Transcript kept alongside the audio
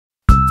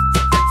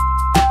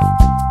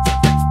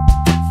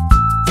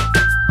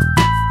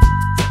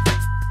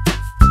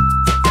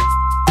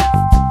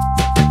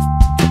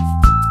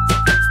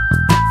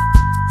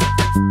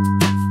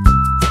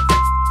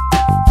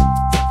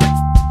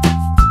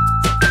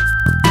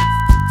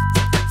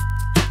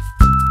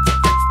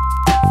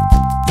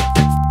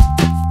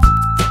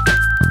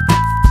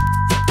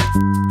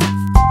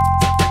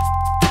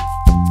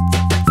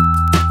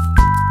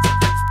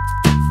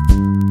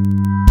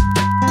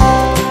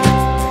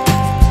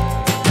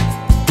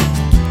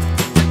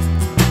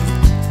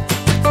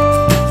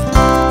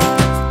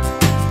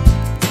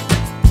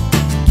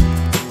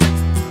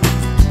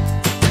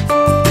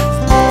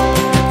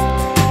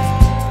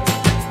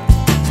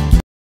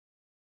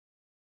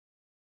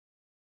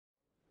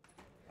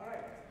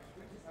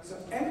So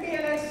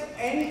MPLS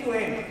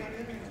end-to-end,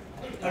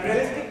 a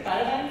realistic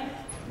paradigm,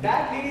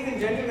 that, ladies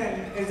and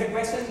gentlemen, is the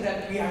question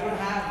that we are going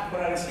to have for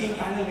our esteemed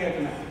panel here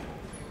tonight.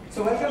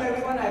 So welcome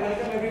everyone, I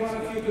welcome every one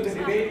of you to the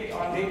debate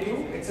on day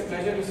 2. It's a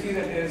pleasure to see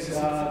that there's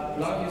a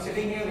lot of you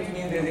sitting here, which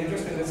means there's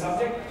interest in the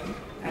subject.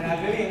 And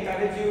I really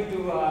encourage you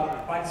to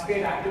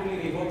participate actively.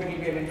 We hope it will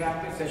be an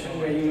interactive session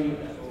where you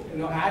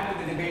add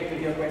to the debate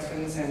with your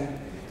questions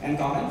and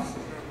comments.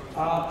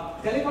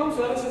 Telecom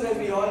services, as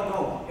we all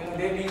know,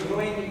 they've been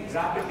growing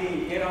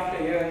rapidly year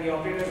after year, and the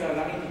operators are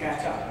running to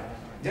catch up.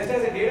 Just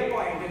as a data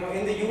point,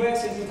 in the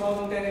US in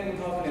 2010 and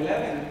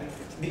 2011,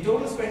 the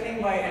total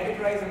spending by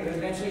enterprise and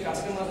residential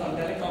customers on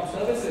telecom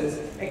services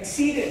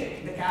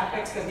exceeded the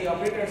capex that the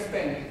operators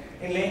spend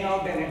in laying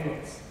out their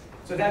networks.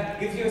 So that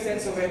gives you a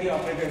sense of where the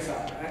operators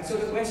are. And so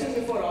the question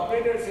before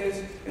operators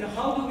is,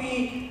 how do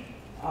we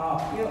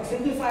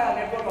simplify our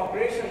network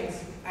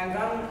operations and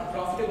run a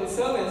profitable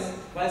service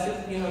while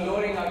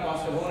lowering our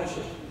cost of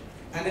ownership?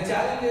 And the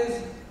challenge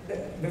is,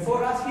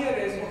 before us here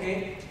is,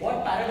 okay,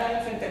 what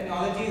paradigms and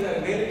technologies are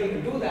available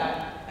to do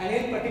that? And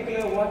in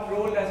particular, what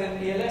role does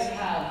MPLS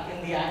have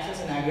in the access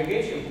and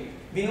aggregation?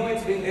 We know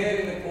it's been there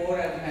in the core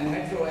and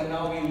metro, and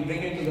now we'll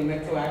bring it to the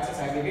metro access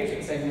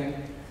aggregation segment.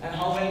 And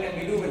how well can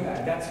we do with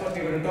that? That's what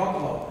we're going to talk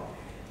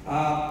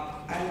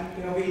about.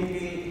 And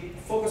we'll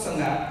focus on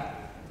that.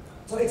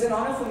 So it's an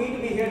honor for me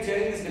to be here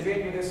chairing this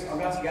debate with this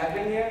august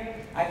gathering here.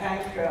 I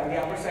thank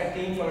the Upper Side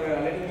team for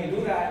letting me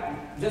do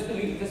that. Just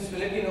to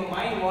let you know,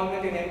 my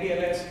involvement in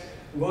MPLS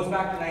goes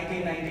back to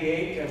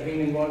 1998. I've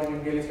been involved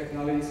in MPLS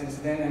technology since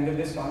then, and with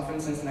this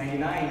conference since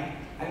 '99.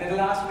 And in the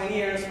last many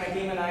years, my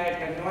team and I at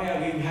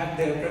Technoia, we've had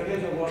the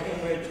privilege of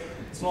working with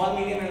small,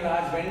 medium, and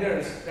large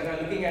vendors that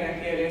are looking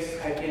at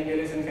MPLS,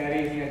 IP-MPLS, and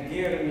carry Ethernet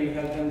gear, and we've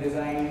helped them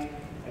design,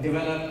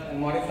 develop, and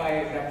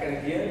modify that kind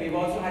of gear. We've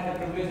also had the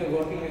privilege of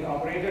working with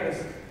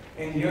operators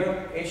in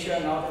Europe, Asia,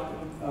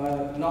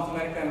 North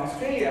America, and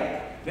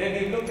Australia, where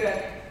we've looked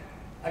at,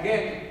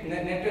 again,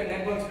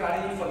 network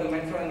strategy for the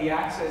metro and the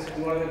access,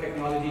 and what are the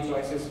technology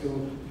choices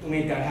to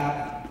make that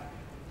happen.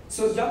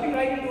 So jumping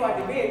right into our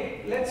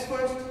debate, let's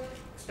first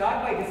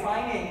start by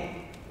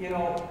defining,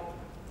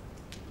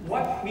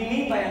 what we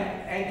mean by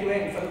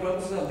end-to-end for the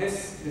purposes of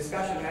this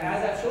discussion. And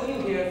as I've shown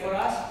you here, for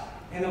us,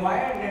 in the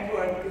wired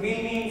network,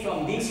 we mean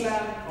from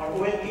DSLAM or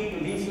OLT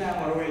to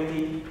DSLAM or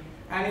OLT.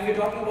 And if you're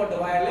talking about the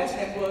wireless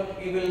network,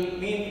 we will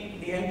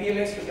mean the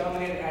MPLS to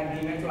terminate at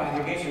the metro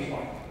aggregation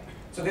point.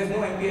 So there's no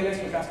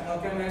MPLS to customer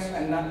premise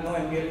and no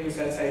MPLS to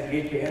cell-site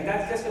gateway. And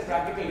that's just a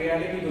practical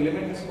reality to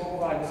limit the scope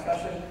of our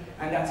discussion,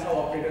 and that's how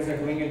operators are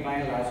doing it by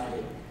and large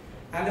today.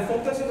 And the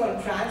focus is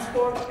on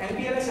transport,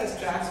 MPLS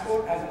as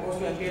transport as opposed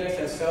to MPLS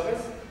as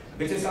service,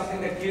 which is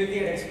something that Kirti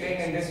had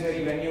explained in this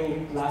very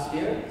venue last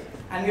year.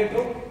 And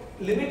we're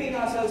limiting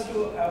ourselves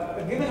to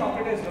a given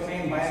operator's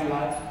domain by and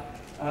large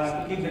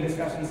to keep the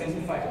discussion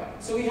simplified.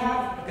 So we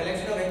have a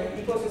collection of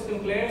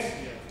ecosystem players.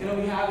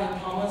 We have in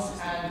Thomas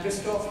and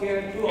Christoph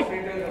here, 2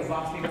 operators of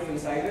vastly different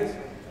sizes.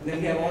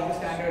 Then we have all the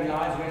standard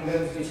large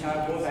vendors which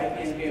have both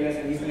IP,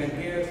 MPLS, and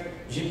Ethernet gears,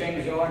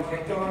 Jipeng, George,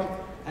 Hector.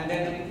 And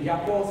then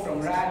Yakov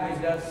from RAD,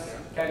 which does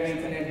carrier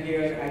Ethernet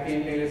gear, IP,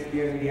 MPLS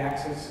gear in the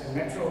access and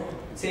metro.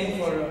 Same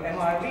for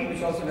MRV,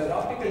 which also does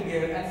optical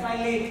gear. And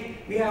finally,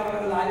 we have one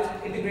of the largest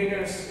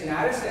integrators in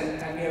Arison,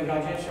 and we have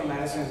Rajesh from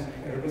Arison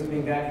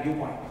representing that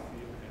viewpoint.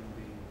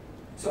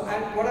 So,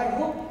 and what I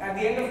hope at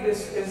the end of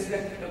this is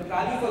that the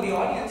value for the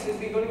audience is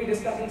we're going to be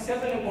discussing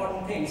several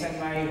important things, and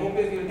my hope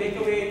is you'll take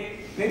away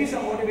maybe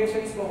some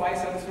motivations for why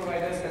service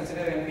providers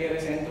consider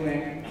MPLS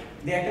end-to-end,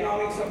 the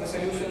economics of the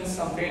solutions,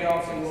 some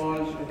trade-offs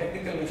involved, the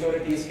technical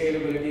maturity,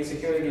 scalability,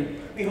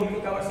 security. We hope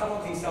to cover some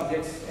of these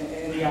subjects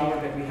in the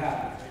hour that we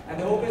have. And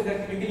the hope is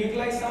that you can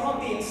utilize some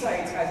of the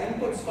insights as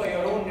inputs for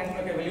your own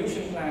network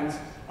evolution plans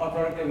or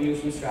product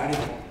evolution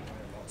strategy.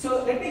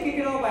 So let me kick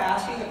it off by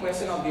asking the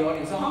question of the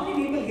audience. So how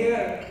many people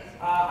here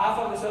are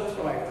from the service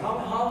provider?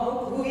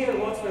 Who here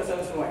works for a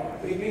service provider?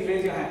 Could you please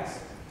raise your hands?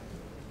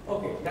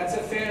 Okay, that's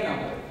a fair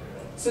number.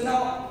 So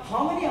now,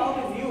 how many out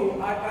of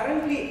you are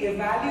currently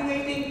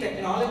evaluating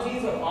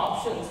technologies or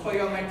options for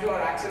your metro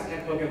or access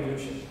network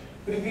evolution?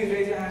 Could you please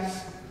raise your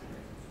hands?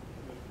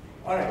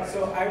 All right,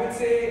 so I would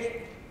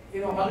say,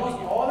 almost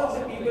all of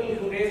the people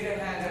who raise their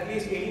hands, at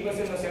least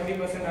 80% or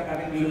 70% are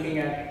currently looking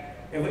at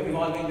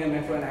evolving their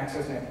metro and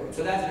access network.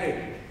 So that's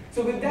great.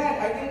 So with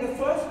that, I think the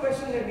first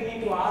question that we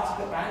need to ask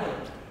the panel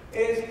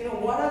is,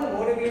 what are the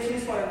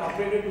motivations for an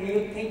operator to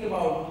even think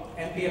about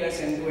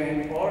MPLS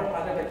end-to-end or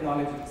other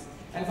technologies?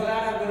 And for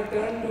that, I'm going to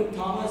turn to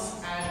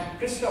Thomas and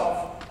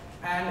Christoph,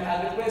 and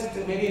I'll request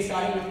maybe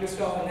starting with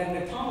Christoph and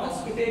then with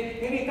Thomas to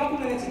take maybe a couple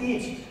minutes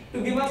each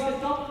to give us the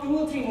top 2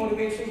 or 3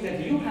 motivations that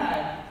you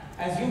had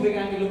as you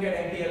began to look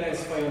at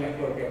MPLS for your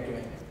network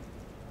end-to-end.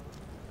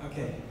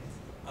 Okay.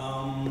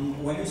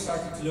 When we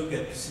started to look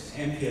at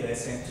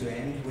MPLS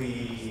end-to-end,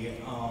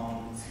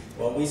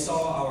 we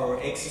saw our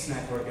access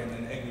network and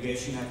then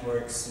aggregation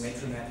networks,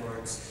 metro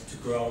networks to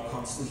grow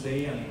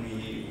constantly, and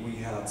we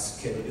had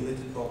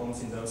scalability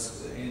problems in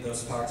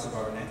those parts of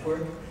our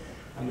network.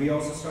 And we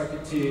also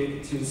started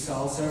to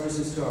sell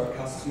services to our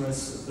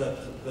customers that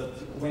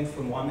went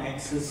from one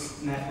access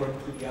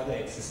network to the other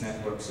access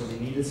network. So we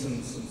needed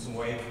some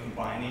way of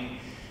combining,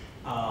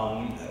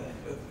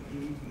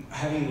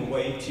 having a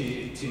way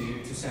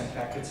to send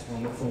packets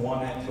from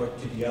one network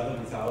to the other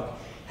without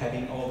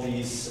having all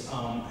these,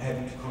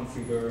 having to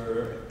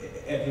configure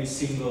every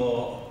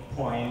single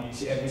point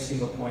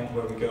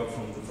where we go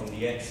from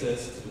the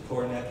access to the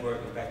core network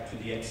and back to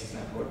the access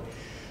network.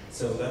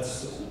 So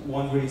that's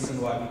one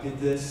reason why we did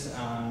this.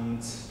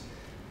 And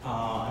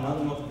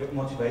another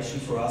motivation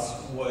for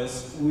us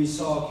was we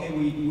saw, okay,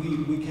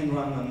 we can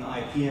run an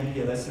IP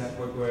MPLS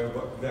network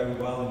very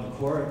well in the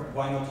core.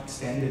 Why not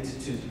extend it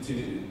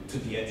to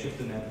the edge of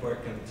the network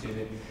and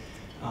to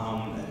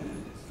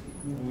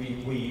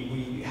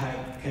we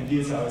can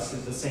use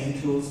the same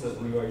tools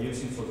that we were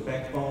using for the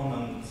backbone,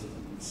 and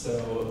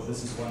so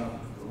this is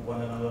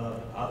one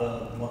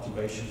other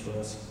motivation for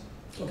us.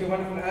 Okay,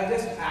 wonderful. I'll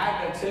just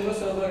add that Silver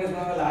Server is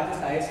one of the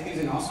largest ISPs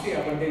in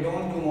Austria, but they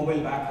don't do mobile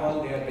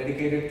backhaul. They are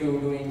dedicated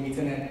to doing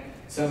Ethernet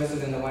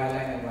services in the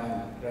wireline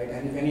environment, right?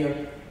 And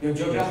your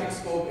geographic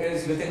scope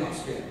is within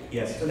Austria.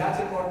 Yes. So that's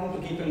important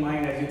to keep in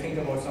mind as you think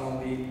about some of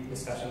the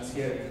discussions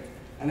here.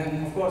 And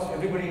then, of course,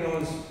 everybody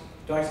knows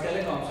Deutsche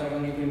Telekom, so I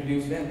don't need to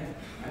introduce them.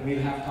 And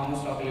we'll have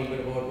Thomas talk a little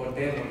bit about what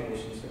their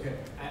motivations. Okay.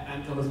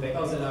 I'm Thomas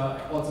Beckhaus, and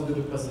I also did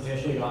a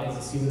presentation regarding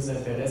the seamless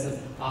MPLS. And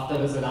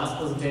after the last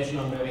presentation,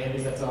 I'm very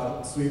happy that there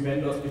are 3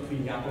 vendors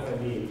between Jakob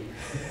and me.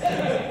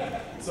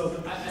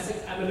 So I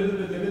think I'm a little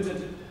bit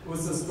limited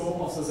with the scope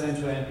of this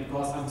end-to-end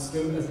because I'm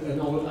still an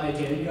old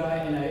ITN guy,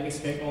 and I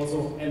expect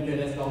also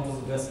MPLS down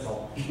to the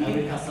desktop.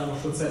 Every customer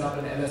should set up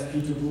an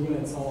LSP to Google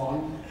and so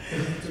on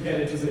to get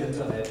it to the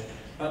internet.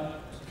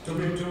 But to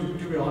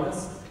be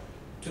honest,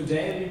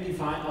 today we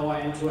define our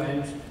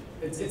end-to-end.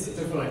 It's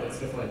different,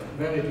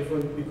 very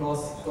different,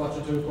 because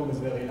Deutsche Telekom is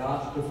very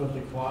large, different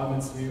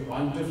requirements, we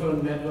run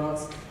different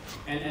networks,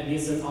 and at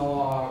least in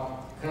our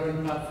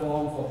current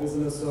platform for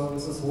business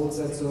services,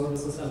 wholesale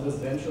services, and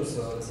residential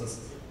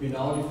services, we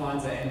now define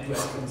the end-to-end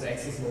from the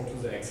access node to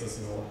the access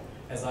node.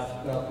 As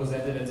I've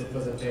presented in the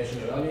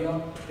presentation earlier,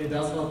 it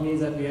does not mean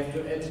that we have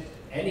to add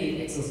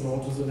any access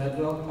node to the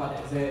network,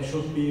 but there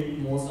should be,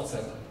 most of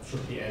them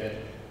should be added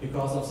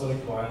because of the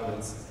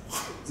requirements.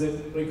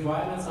 The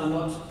requirements are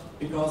not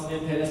because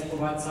MPLS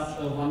provides such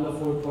a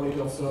wonderful quality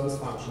of service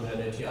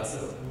functionality.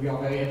 We are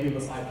very happy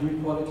with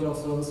IP quality of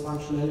service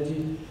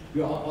functionality.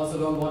 We also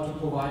don't want to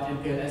provide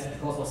MPLS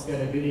because of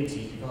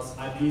scalability, because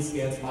IP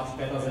scales much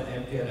better than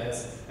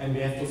MPLS, and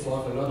we have to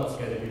solve a lot of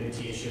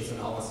scalability issues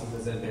in our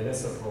seamless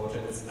MPLS approach.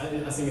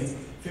 And I think it's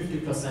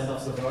 50%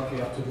 of the work we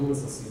have to do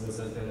with the seamless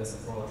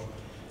MPLS approach.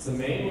 The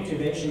main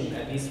motivation,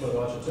 at least for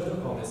Deutsche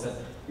Telekom, is that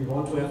we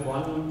want to have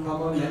one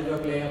common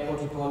network layer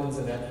protocol in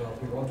the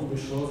network. We want to be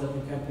sure that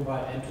we can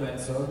provide end-to-end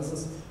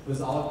services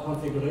without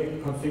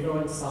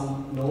configuring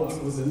some nodes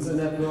within the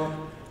network,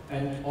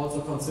 and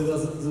also consider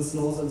these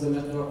nodes in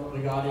the network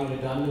regarding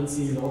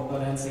redundancy, load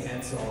balancing,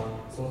 and so on.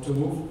 So to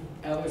move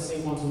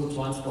everything onto the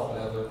transport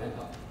level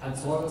and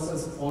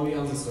services only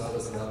on the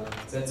service level.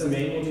 That's the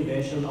main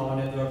motivation in our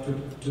network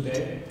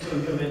today to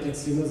implementing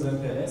seamless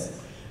MPLS.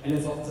 And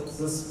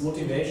this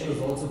motivation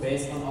is also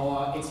based on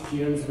our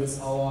experience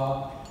with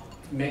our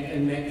Mac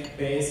and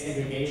Mac-based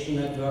aggregation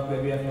network,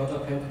 where we have a lot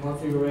of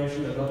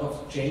configuration, a lot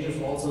of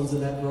changes also in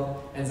the network,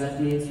 and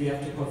that means we have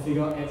to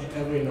configure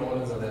every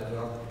node in the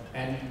network.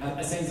 And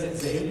I think that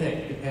the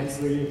impact depends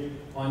really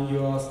on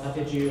your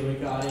strategy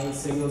regarding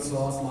single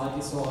source,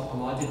 multi-source, or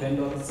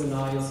multi-vendor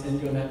scenarios in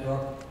your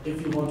network.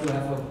 If you want to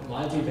have a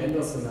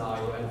multi-vendor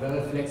scenario and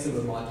very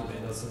flexible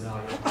multi-vendor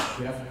scenario,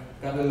 we have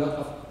got a lot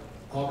of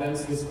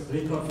problems with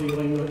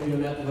reconfiguring your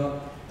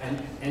network,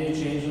 and any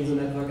change in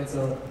the network, it's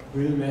a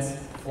real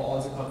mess for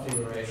all the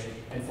configuration.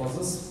 And for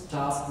this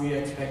task, we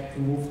expect to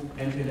move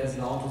MPLS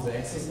down to the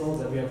access node,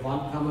 that we have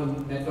one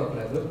common network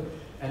level,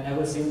 and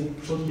everything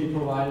should be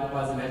provided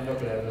by the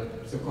network level,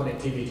 the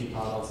connectivity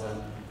part of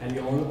them. And we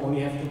only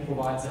have to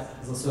provide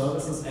the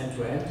services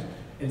end-to-end.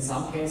 In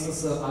some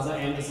cases, the other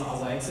end is the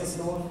other access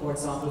node, for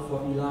example,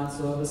 for E-line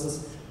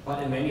services.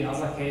 But in many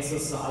other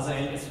cases, the other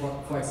end is,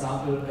 for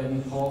example,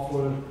 a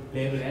powerful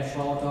label edge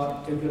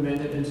router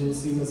implemented into the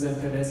seamless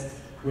MPLS,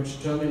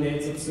 which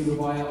terminates the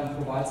pseudo-wire and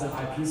provides an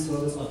IP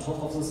service on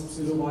top of this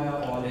pseudo-wire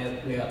or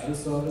layer 2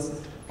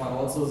 service, but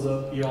also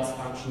the EOS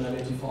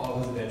functionality for our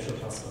residential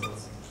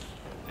customers.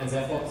 And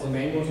therefore, the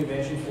main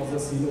motivation for the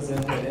seamless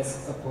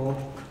MPLS approach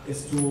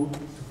is to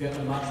get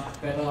a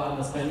much better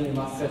understanding, a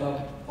much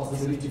better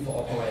possibility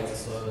for operating the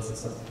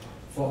services. And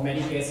for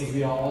many cases,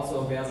 we are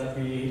also aware that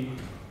we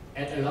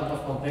add a lot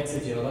of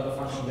complexity, a lot of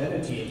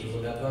functionality into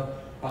the network,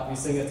 but we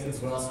think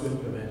it's worth to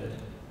implement it.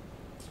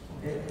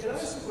 Okay. Can I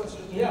ask a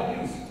question? Yeah,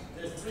 please.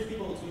 There's 3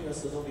 people between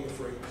us, so don't be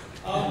afraid.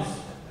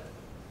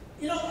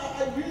 You know,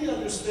 I really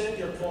understand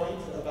your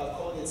point about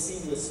calling it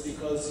seamless,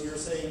 because you're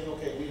saying,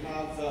 okay, we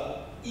have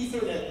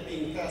Ethernet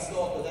being passed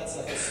off, but that's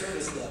at the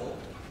service level.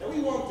 And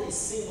we want a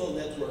single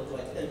network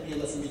like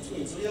MPLS in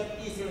between. So we have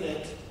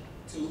Ethernet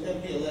to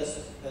MPLS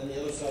and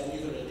the other side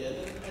Ethernet again,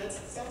 and it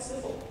sounds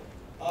simple.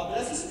 But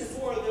as I said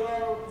before, there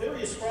are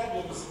various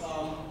problems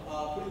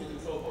putting the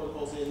control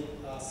protocols in,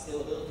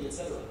 scalability,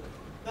 etc.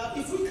 Now,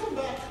 if we come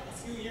back a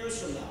few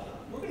years from now,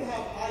 we're going to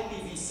have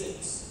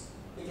IPv6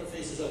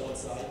 interfaces on one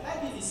side,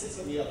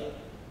 IPv6 on the other.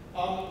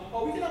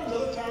 Or we can have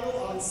another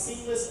panel on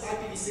seamless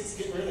IPv6,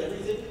 get rid of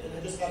everything, and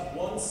then just have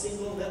one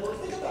single network.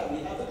 Think about it.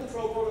 We have the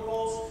control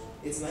protocols.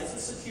 It's nice and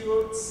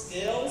secure. It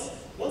scales.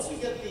 Once we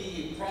get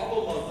the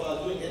problem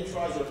of doing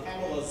entries or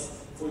Pamelas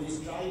for these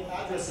giant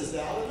addresses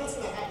down, and that's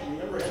going to happen.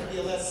 Remember,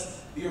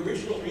 MPLS, the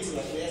original reason,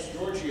 I can ask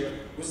George here,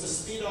 was to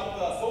speed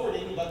up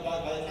forwarding, but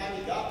by the time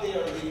we got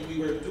there, we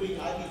were doing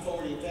IP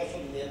forwarding faster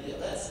than the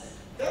MPLS.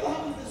 That'll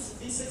happen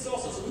with V6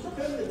 also. So we're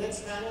preparing the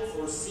next panel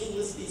for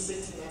seamless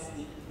V6, and that's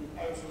the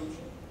entire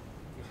solution.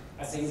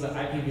 I think the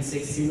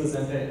IPv6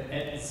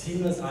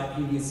 seamless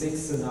IPv6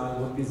 scenario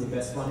would be the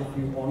best one if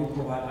you only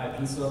provide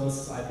IP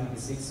services,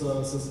 IPv6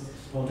 services,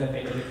 don't have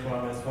any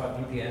requirements for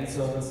VPN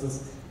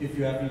services. If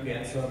you have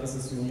VPN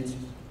services, you need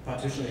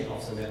partitioning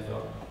of the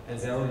network. And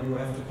there you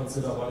have to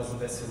consider what is the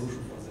best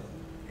solution for them.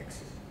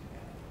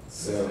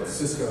 So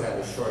Cisco had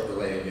a short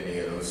delay in getting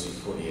an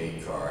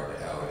OC48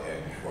 card out,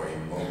 and for a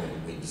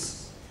moment we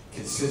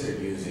considered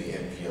using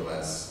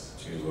MPLS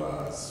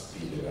to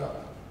speed it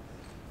up.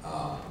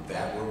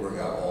 That rumor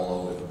got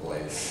all over the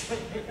place,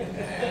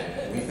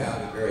 and we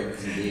found it very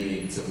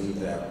convenient to leave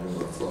that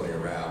rumor floating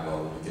around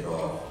while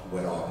we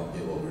went off and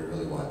did what we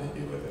really wanted to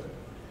do with it.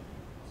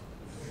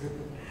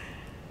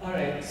 All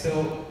right,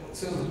 so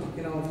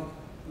you know,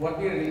 what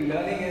we are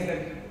learning is that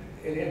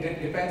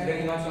it depends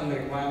very much on the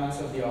requirements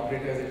of the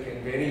operators. It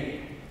can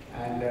vary,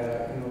 and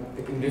you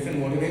know, different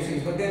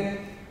motivations. But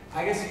then,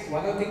 I guess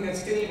one other thing that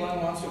still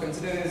one wants to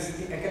consider is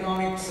the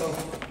economics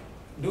of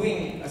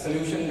doing a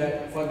solution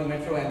that for the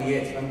metro and the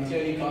edge. I mean,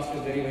 clearly cost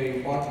is very, very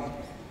important.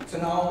 So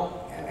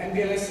now,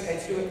 MPLS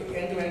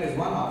end-to-end is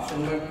one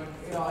option, but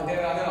you know,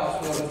 there are other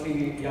options.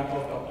 Obviously,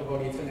 Jakob talked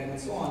about Ethernet and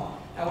so on.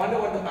 I wonder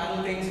what the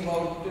panel thinks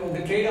about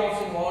the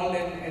trade-offs involved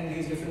in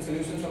these different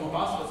solutions from a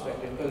cost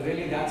perspective, because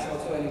really that's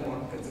also an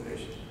important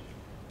consideration.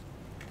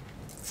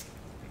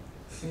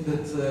 I think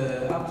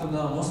that up to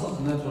now, most of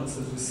the networks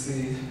that we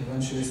see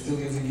eventually still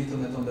using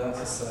Ethernet on the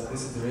access side.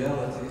 This is the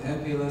reality.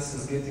 MPLS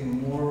is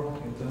getting more,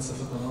 in terms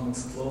of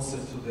economics, closer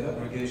to the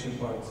aggregation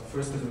part,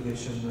 first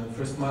aggregation,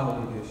 first mile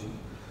aggregation.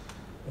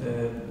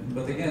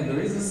 But again, there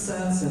is a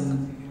sense,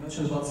 and you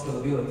mentioned about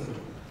scalability.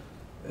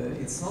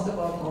 It's not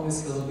about only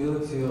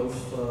scalability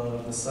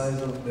of the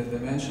size of the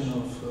dimension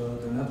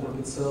of the network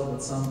itself,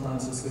 but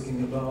sometimes we're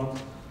speaking about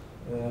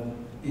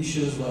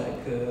issues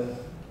like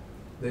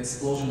the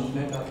explosion of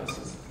MAC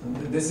addresses. And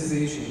this is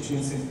the issue, which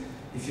means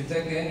if you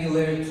take any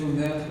layer 2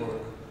 network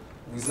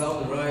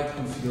without the right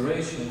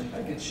configuration,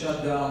 I can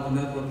shut down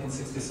the network in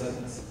 60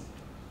 seconds.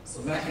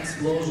 So MAC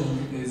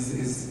explosion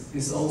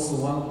is also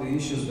one of the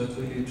issues that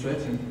we're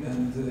threatening,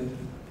 and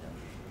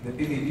the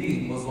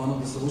PBB was one of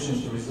the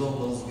solutions to resolve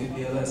those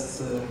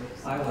VPLS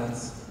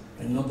islands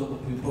and not to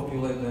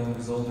populate them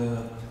with all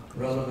the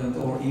relevant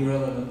or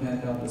irrelevant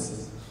MAC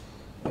addresses.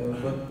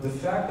 But the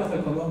fact of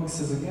economics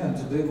is, again,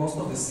 today most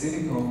of the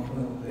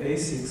silicon, the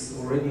ASICs,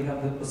 already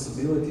have the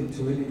possibility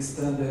to really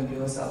extend the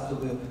MPLS up to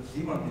the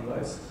DMARC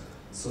device.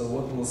 So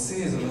what we'll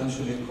see is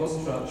eventually a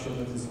cost structure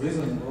that is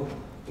reasonable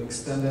to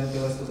extend the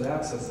MPLS to the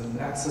access. And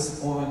the access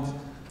point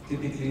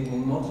typically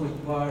will not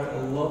require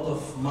a lot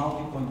of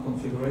multi-point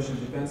configuration.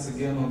 Depends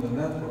again on the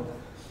network,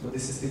 but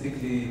this is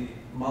typically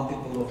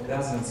multiple of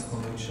dozens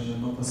connection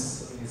and not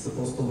necessarily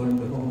supposed to learn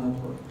the whole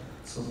network.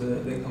 So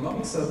the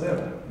economics are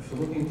there. If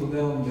you're looking today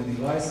on the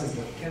devices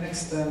that can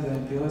extend the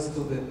MPLS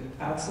to the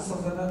access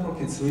of the network,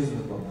 it's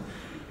reasonable.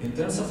 In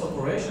terms of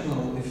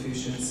operational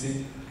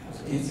efficiency,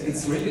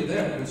 it's really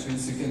there, which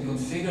means you can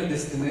configure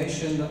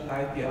destination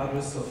IP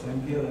address of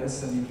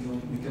MPLS, and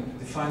you can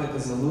define it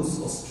as a loose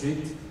or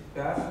strict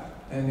path,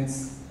 and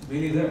it's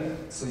really there.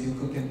 So you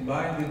can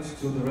bind it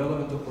to the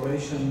relevant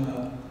operation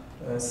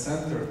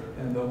center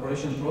and the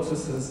operation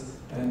processes,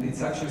 and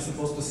it's actually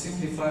supposed to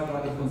simplify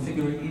by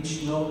configuring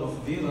each node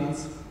of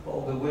VLANs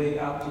all the way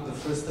up to the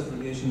first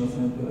aggregation of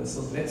MPLS.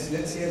 So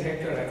let's hear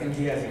Hector. I think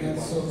he has a good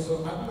point.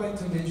 So I would like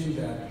to mention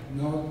that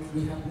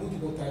we have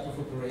multiple types of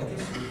operators.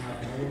 We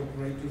have node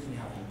operators, we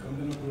have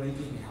incumbent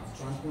operators, we have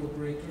transport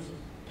operators,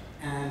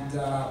 and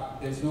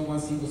there's no one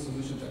single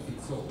solution that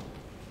fits all.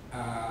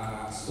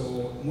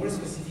 So more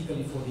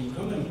specifically for the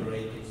incumbent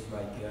operators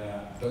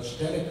like Deutsche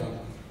Telekom,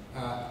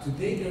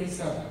 today there is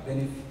a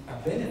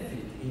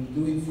benefit in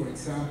doing, for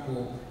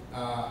example,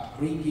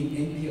 bringing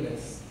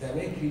MPLS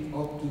directly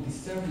up to the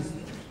service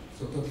layer.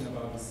 So talking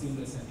about the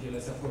seamless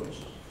MPLS approach.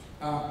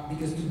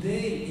 Because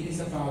today it is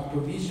about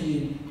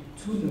provisioning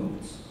 2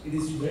 nodes. It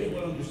is very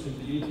well understood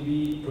that you need to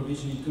be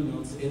provisioning 2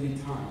 nodes every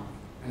time.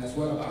 And as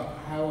well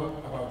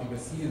about the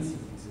resiliency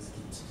of these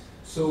schemes.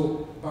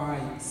 So by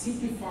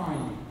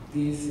simplifying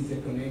this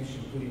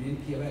interconnection, putting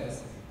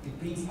MPLS, it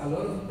brings a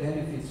lot of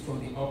benefits from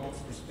the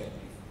OpEx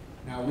perspective.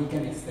 Now we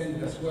can extend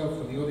it as well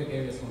for the other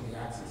areas on the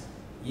axis.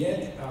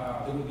 Yet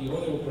there will be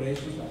other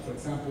operations, like for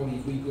example,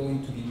 if we go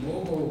into the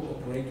mobile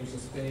operators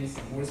space,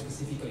 and more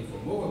specifically for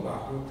mobile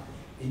backhaul,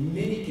 In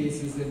many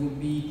cases, there will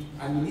be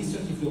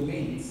administrative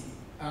domains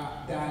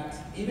that,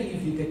 even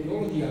if the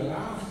technology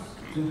allows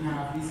to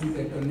have this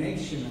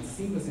interconnection and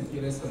seamless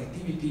MPLS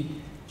connectivity,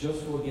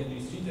 just for the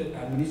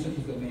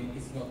administrative domain,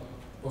 it's not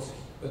possible.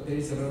 But there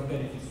is a lot of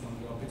benefits from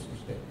the OpEx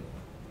perspective.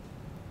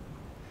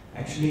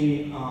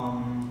 Actually,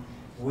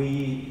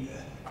 we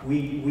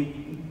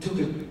took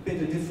a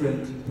bit of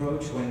different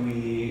approach when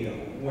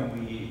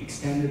we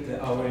extended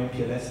our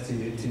MPLS to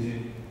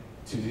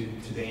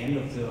the end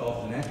of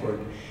the network,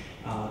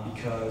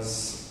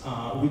 because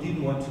we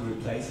didn't want to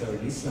replace our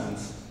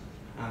DSLAMs,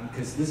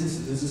 because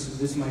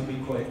this might be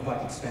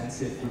quite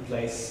expensive to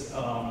replace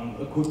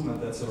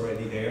equipment that's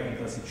already there and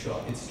does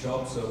its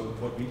job. So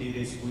what we did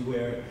is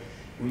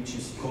we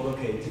just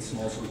co-located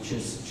small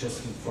switches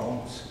just in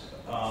front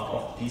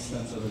of the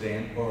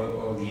DSLAMs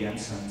or the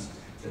MSLAMs.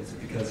 That's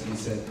because we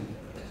said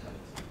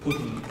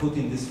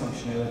putting this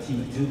functionality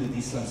into the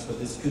DSLAMs, but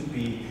this could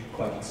be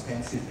quite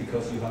expensive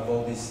because you have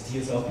all these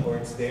DSL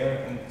ports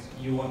there and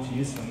you want to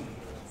use them.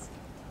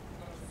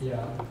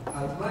 Yeah,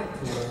 I'd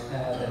like to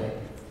add,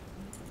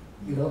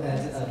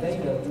 as a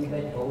vendor who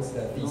make both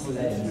the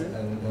DSLAMs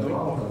and the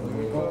router,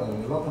 we got a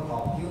lot of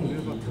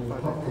opportunity to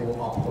talk to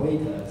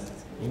operators,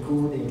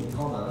 including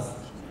Thomas.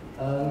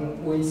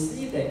 We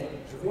see that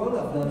one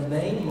of the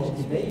main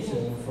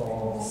motivations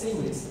for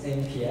seamless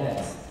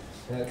MPLS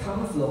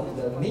comes from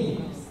the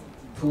means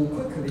to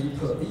quickly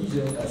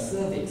provision a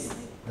service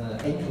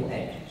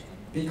end-to-end.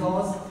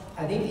 Because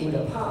I think in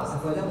the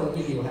past, for example,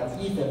 if you have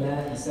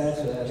Ethernet,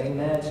 etc., then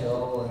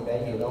Metro, and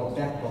then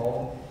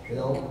backbone,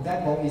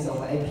 backbone is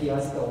on the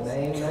MPLS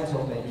domain,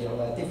 Metro may be on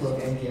a different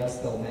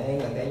MPLS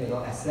domain, and then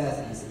access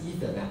is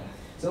Ethernet.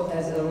 So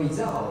as a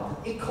result,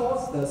 it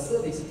caused the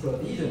service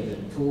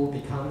provision to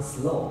become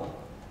slow.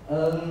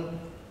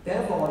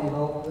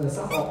 Therefore,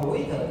 some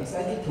operators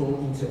decided to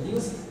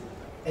introduce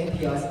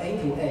MPLS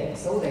end-to-end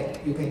so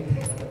that you can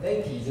take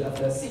advantage of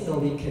the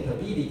signaling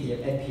capability of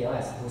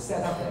MPLS to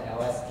set up the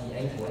LSP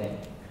end-to-end.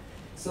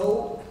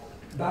 So,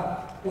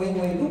 but when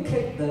we look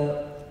at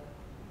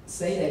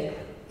say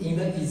that in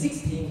the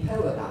existing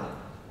paradigm,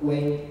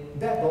 when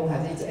backbone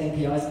has its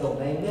MPLS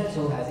domain,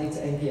 Metro has its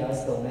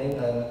MPLS domain,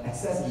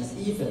 access is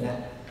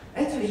Ethernet.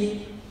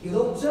 Actually,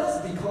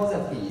 just because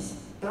of this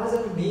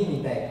doesn't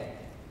mean that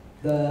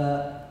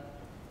the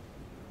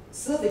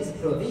service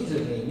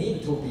provisioning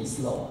need to be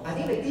slow. I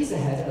think that this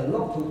has a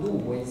lot to do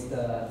with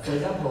for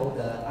example,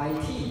 the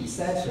IT,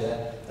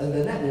 etc., and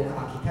the network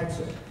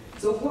architecture.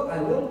 So what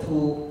I want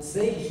to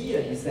say here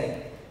is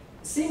that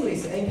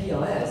seamless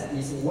MPLS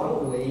is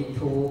one way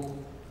to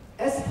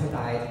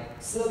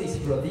expedite service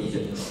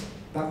provision,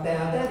 but there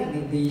are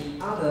definitely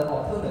other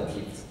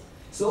alternatives.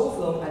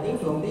 So I think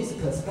from this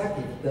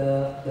perspective,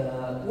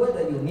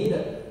 whether you need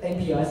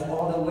MPLS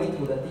all the way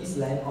to the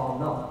DSLAM or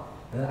not,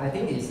 I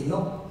think it's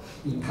not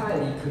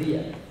entirely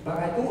clear. But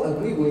I do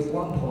agree with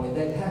one point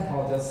that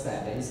Beckhaus just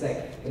said, is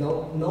that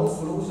no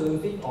solution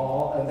fit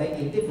all, and then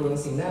in different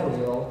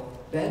scenarios,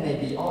 there may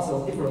be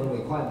also different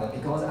requirements.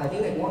 Because I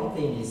think that one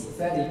thing is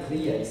fairly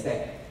clear is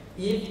that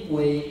if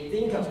we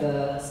think of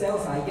the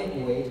cell-side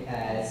gateway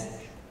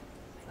as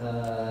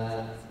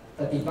a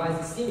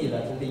device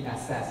similar to the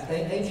access,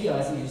 then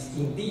MPLS is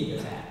indeed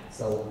that.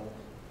 So,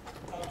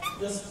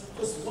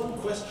 just one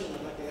question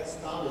I'd like to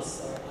ask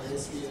Thomas on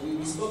this.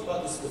 We spoke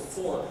about this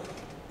before.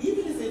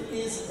 Even if it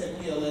is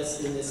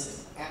MPLS in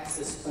this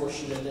access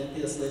portion and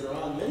MPLS later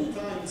on, many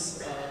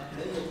times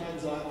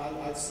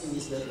I've seen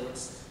these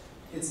networks,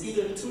 it's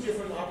either two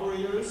different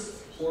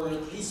operators or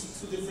at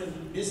least two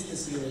different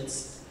business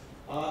units.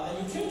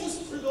 And you can't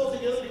just put it all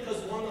together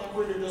because one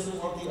operator doesn't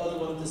want the other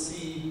one to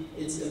see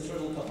its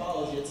internal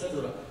topology,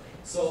 etc.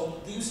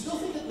 So do you still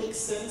think it makes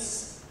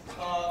sense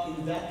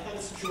in that kind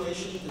of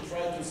situation to try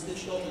to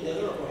stitch it all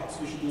together, or perhaps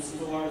we should do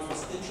single wires for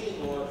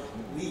stitching, or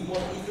leave one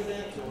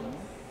Ethernet? Or?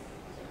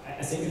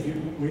 I think if you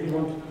really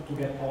want to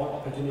get all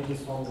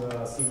opportunities from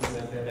the seamless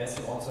MPLS,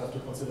 you also have to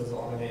consider the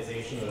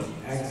organizational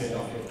aspect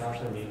of your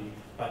company.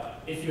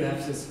 But if you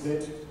have this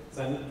split,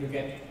 then you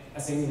get, I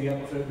think we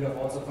have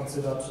also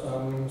considered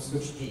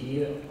switch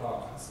PE,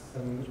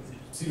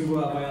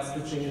 serial via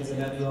switching in the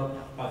network,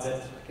 but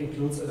that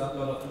includes a lot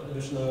of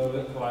additional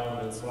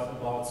requirements. What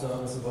about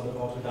service, what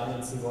about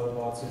redundancy, what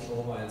about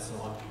switchover, and so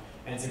on.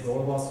 And the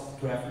goal was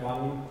to have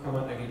one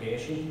common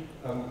aggregation,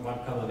 one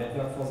common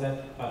network for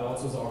that, but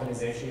also the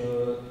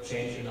organizational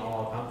change in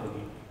our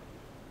company.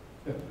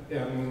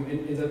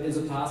 In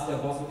the past, there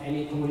wasn't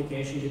any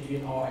communication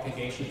between our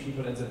aggregation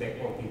people and the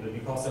backbone people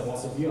because there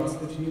was a virus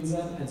between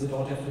them and they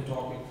don't have to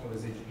talk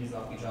with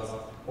each other.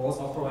 Both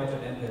operated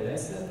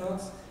MPLS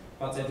networks,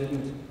 but they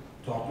didn't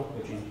talk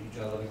with each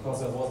other because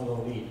there was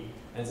no need.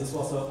 And this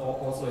was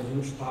also a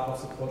huge part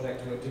of the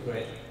project to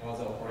integrate all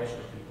the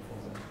operational people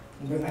from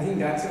them. But I think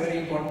that's a very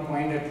important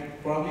point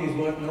that probably is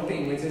worth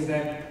noting, which is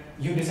that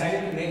you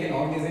decided to make an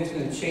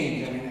organizational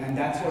change, and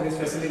that's what is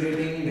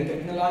facilitating the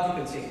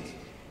technological change.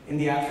 In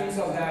the absence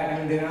of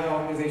that, there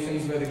are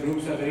organizations where the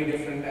groups are very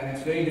different and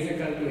it's very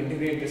difficult to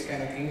integrate this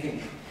kind of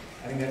thinking.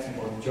 I think that's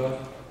important. George?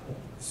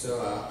 So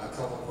a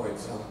couple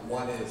points.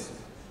 One is,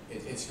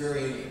 it's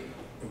very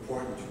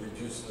important to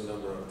reduce the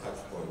number of touch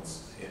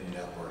points in a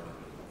network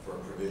for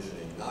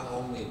provisioning, not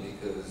only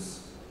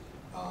because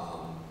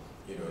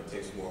you know, it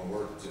takes more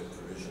work to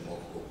provision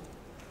multiple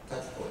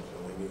touch points,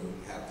 but when you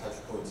have touch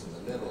points in the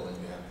middle, then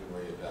you have to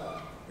worry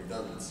about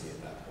redundancy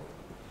at that point.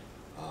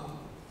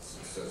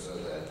 So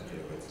that, you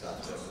know, it's not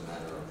just a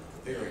matter of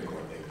configuring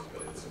more things,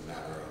 but it's a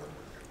matter of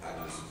how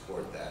do you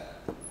support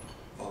that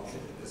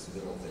function. This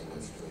middle thing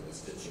that's doing the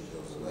stitching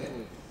goes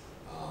away.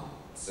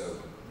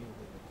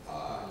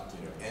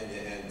 You know,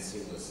 end-to-end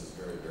seamless is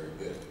very, very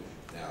good.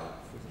 Now,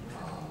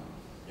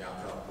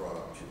 Yakov brought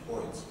up 2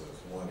 points.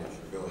 One is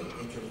you're going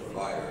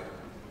inter-provider.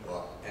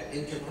 Well, at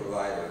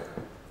inter-provider,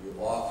 you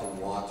often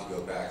want to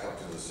go back up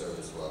to the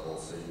service level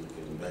so you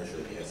can measure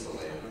the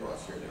SLA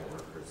across your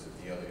network versus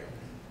the other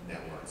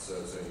network.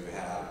 So you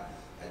have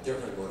a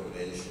different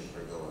motivation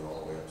for going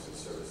all the way up to the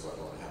service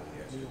level and having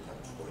the extra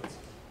touch points.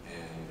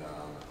 And,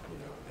 you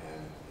know,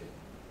 and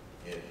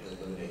it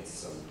eliminates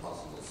some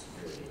possible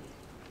security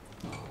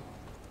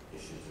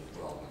issues as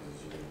well,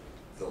 because you can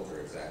filter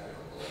exactly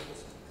on the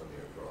levels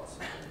coming across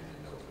and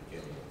know what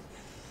you're dealing with.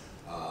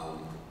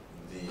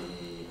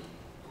 The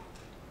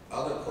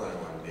other point I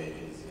want to make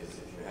is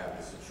if you have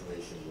a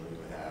situation where you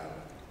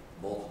have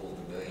multiple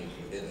domains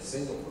within a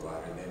single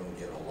provider and they don't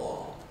get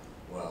along,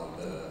 well,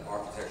 the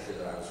architecture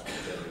that I was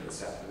presenting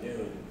this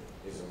afternoon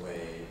is a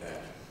way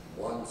that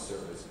one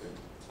service could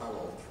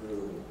tunnel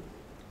through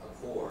a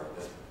core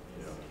that,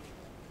 you know,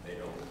 they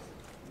don't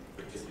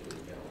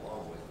particularly get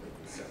along with. They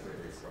can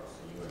separate it across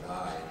the U and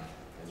I,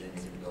 and then you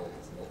can build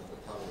multiple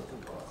tunnels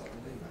across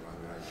everything on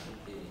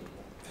ICP.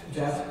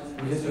 Jeff,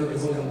 we just wrote the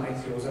whole mic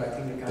closer. I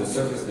think the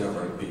service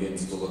network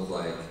begins to look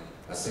like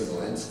a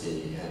single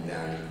entity, and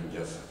now you can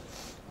just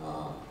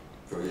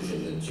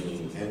provision the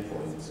tuning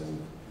endpoints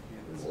and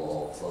it will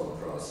all flow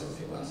across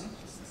MPLS.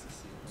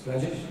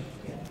 Rajesh?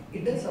 Yeah.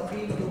 It does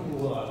appeal to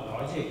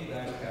logic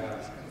that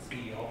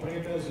the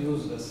operators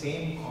use the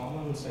same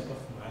common set of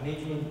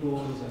management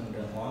tools and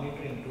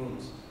monitoring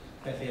tools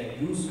that they are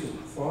used to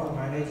for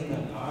managing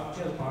a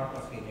larger part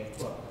of the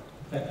network.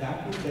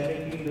 That would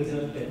directly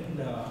result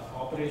in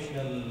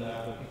operational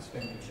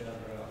expenditure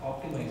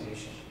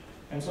optimization.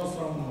 And so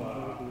from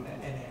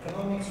an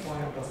economics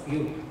point of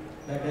view,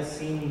 that does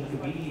seem to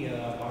be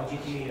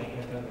logically a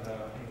better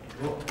way to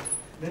go.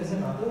 There is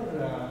another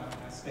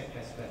aspect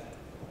as well.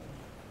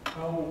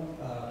 How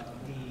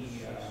the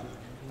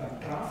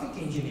traffic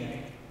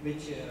engineering,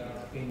 which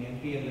in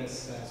MPLS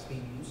has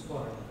been used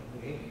for a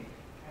way,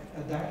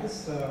 that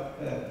is the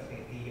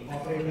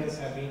operators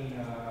have been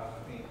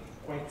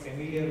quite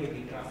familiar with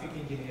the traffic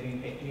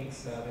engineering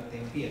techniques with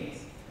MPLS,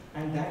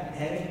 and that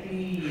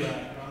directly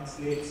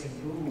translates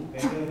into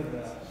better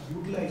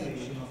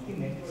utilization of the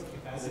network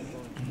capacity,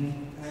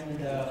 and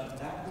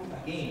that would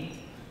again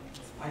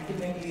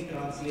ultimately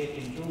translate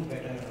into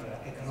better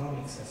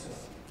economics as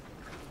well.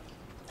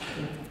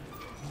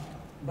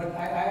 But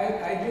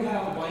I do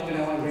have a point that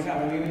I want to bring up. I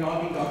mean, we've all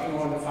been talking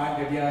about the fact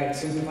that, yeah, it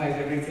simplifies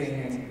everything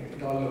and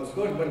it all looks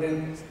good, but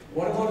then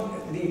what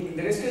about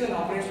there is still an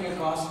operational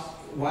cost.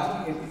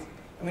 One,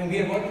 I mean, we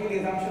are working with the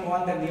assumption,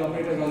 one, that the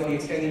operator is already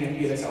extending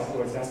MPLS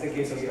outwards. That's the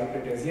case of the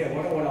operators here.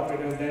 What about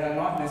operators that are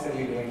not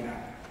necessarily doing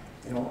that?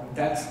 You know,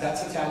 that's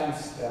a challenge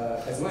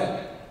as well.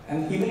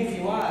 And even if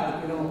you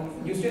are, you know,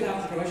 you still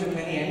have to provision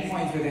many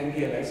endpoints with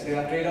MPLS. There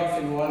are trade-offs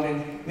involved,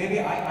 and maybe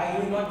are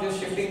you not just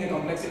shifting the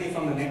complexity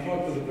from the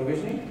network to the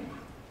provisioning?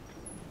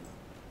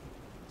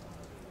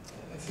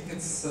 I think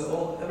it's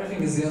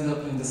everything is end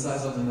up in the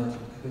size of the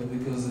network,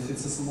 because if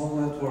it's a small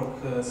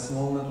network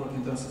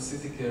in terms of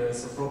city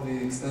carriers, so probably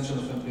the extension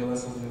of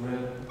MPLS will be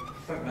very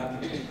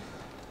pragmatic.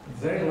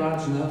 Very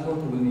large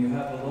network, when you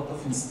have a lot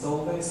of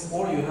install base,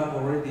 or you have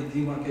already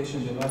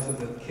demarcation devices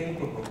that are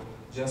capable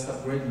just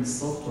upgrading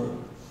software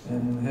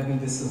and having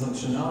this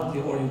functionality,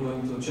 or you're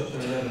going to chapter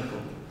 11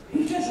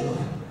 probably. So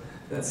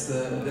that's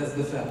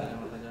the fact.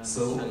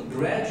 So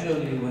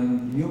gradually,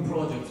 when new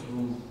projects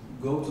will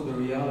go to the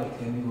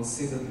reality, and you will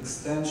see that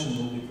extension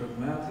will be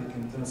pragmatic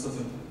in terms of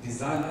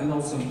design and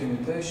also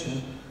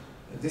implementation,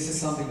 this is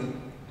something that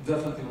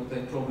definitely will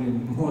take probably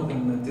more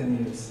than 10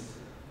 years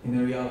in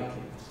a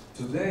reality.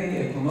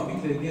 Today,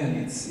 economically, again,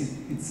 it's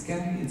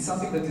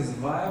something that is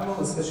viable,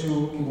 especially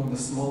looking on the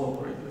small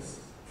operators.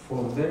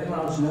 For very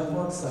large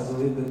networks, I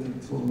believe that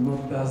it will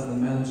not pass the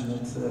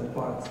management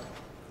part of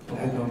the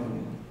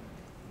company.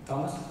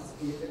 Thomas?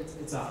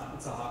 It's a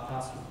hard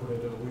task to put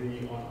it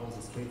really on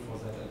the street for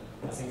that.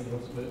 I think it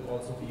will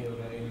also be a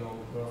very long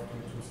curve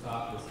to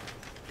start with,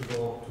 to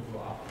go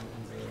up in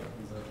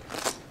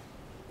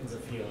the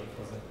field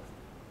for that.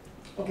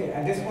 Okay,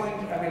 at this point,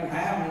 I mean, I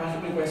have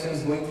multiple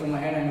questions going through my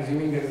head. I'm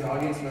assuming there is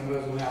audience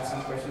members who have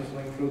some questions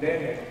going through their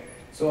head.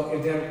 So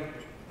if there are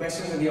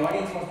questions that the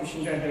audience wants to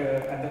shoot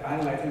at the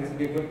panel, I think this would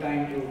be a good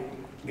time to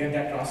get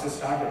that process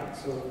started.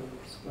 So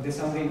if there's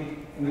somebody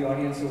in the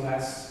audience who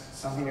has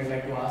something they'd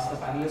like to ask the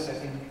panelists, I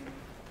think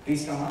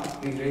please come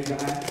up, please raise your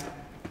hand.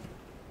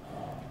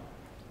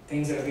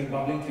 Things that have been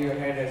bubbling through your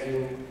head as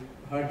you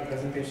heard the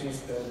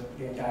presentations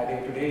the entire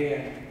day today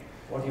and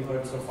what you've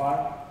heard so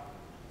far.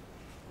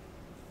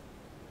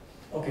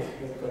 Okay,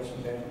 good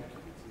question there.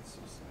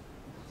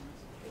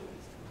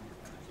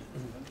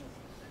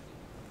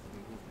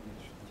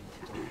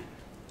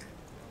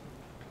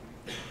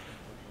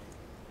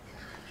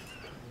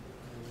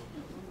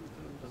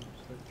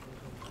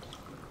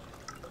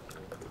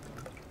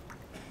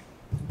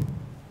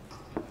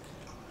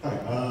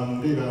 Hi,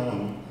 Dave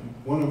Allen.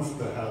 One of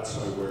the hats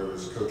I wear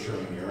is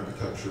co-chairing the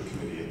architecture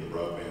committee at the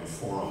Broadband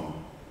Forum,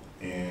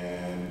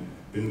 and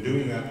been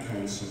doing that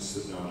kind of since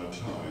the dawn of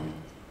time.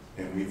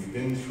 And we've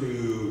been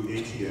through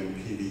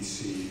ATM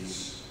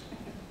PDCs.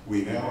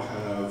 We now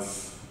have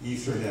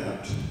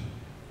Ethernet.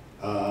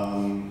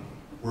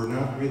 We're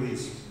not really,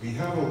 we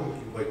have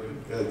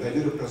I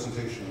did a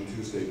presentation on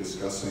Tuesday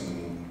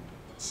discussing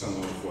some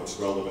of what's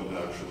relevant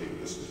actually to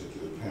this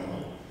particular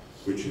panel,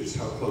 which is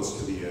how close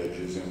to the edge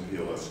is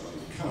MPLS going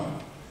to come.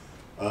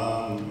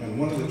 And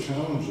one of the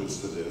challenges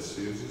to this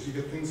is you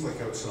get things like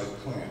outside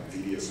plant,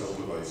 VDSL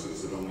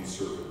devices that only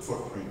serve a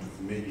footprint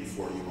of maybe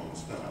 40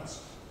 homes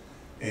past.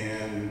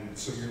 And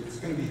so it's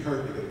going to be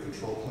hard to get a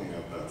control plane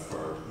out that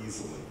far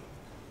easily,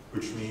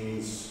 which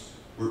means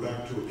we're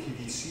back to a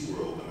PDC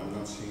world, and I'm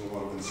not seeing a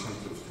lot of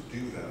incentive to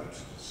do that.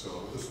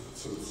 So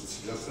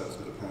suggest that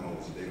to the panel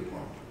as a data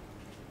point,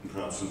 and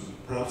perhaps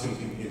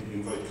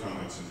invite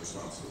comments in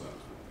response to that.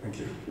 Thank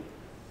you.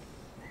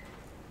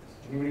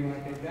 Anybody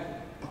want to take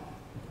that?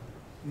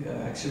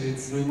 Yeah, actually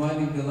it's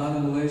reminding the LAN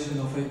emulation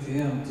of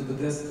ATM to the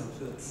desktop.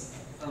 That's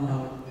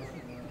somehow...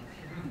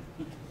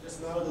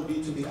 Just now it'll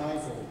be to the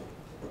iPhone.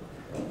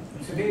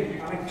 So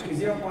Dave, I mean, is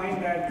your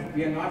point that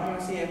we are not going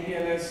to see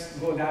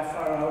MPLS go that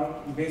far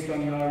out based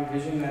on your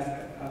vision as,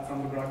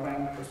 from the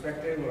broadband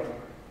perspective, or?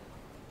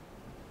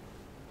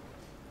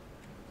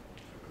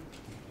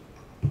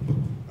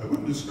 I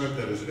wouldn't describe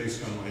that as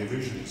based on my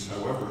visions,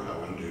 however,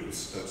 how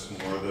induced. That's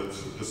more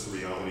just the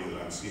reality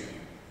that I'm seeing.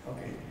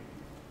 Okay.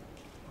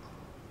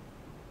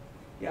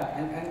 Yeah,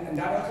 and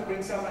that also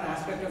brings up an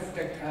aspect of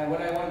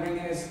what I want to bring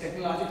in is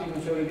technological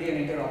maturity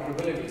and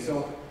interoperability.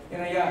 So,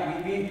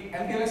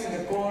 MPLS in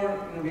the core,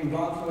 we've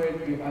gone through it,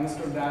 we've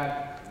understood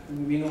that,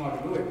 we know how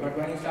to do it. But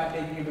when you start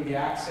taking it to the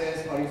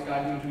access, or you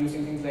start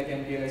introducing things like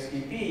MPLS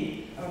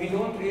TP, we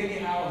don't really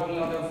have a whole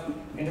lot of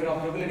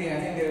interoperability. I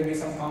think there will be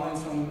some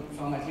comments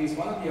from at least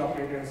one of the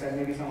operators, and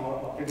maybe some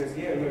operators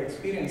here who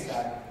experienced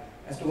that,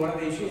 as to what are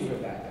the issues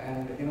with that.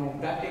 And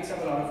that takes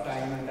up a lot of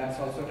time, and that's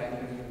also a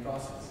time-consuming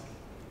process.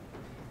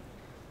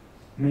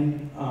 I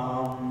mean,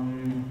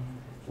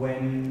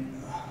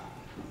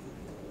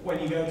 when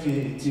you go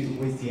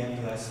with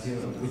MPLS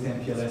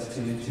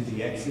to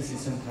the access, you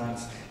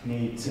sometimes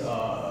need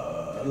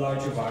a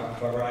larger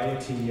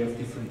variety of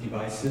different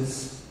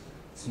devices,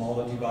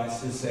 smaller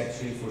devices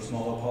actually for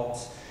smaller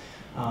pops,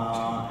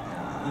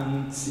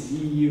 and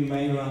you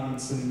may run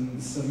some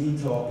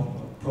interop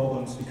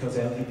problems because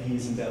LDP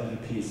isn't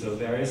LDP. So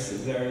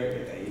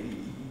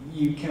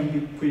you can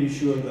be pretty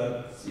sure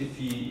that if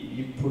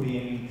you put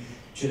in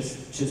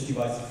just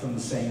devices from the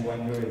same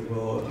vendor, it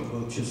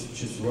will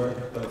just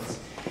work. But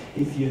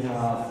if you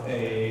have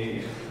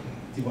a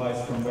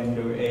device from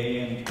vendor A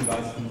and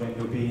device from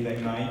vendor B, they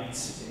might,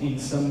 in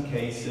some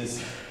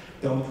cases,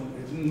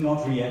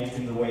 not react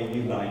in the way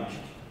you like.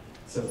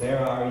 So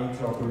there are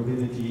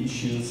interoperability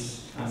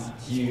issues,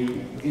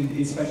 and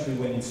especially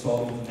when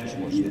installing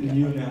the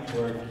new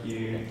network,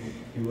 you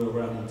will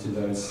run into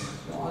those.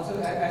 Also,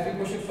 as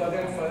we push it further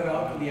and further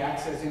out to the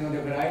access, the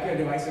variety of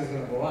devices is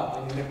going to go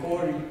up. In the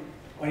core,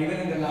 or even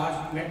in the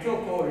large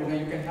metro core,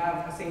 you can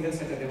have a single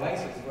set of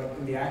devices, but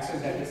in the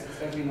access, that is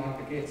certainly not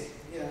the case.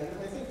 Yeah, and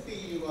I think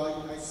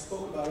I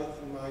spoke about it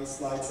in my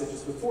slides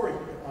just before,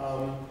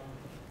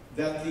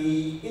 that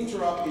the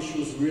interop issue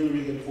is really,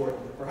 really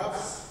important.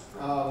 Perhaps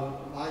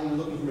I'm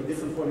looking from a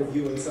different point of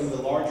view than some of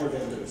the larger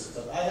vendors,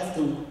 but I have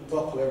to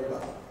talk to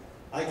everybody.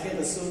 I can't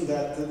assume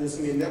that there's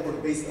going to be a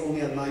network based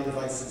only on my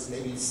devices.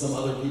 Maybe some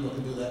other people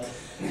can do that.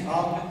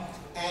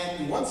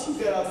 And once you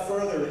get out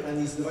further and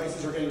these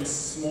devices are getting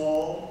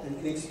small and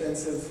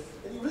inexpensive,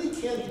 then you really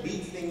can't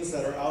beat things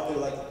that are out there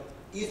like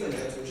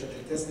Ethernet, which have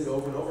been tested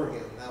over and over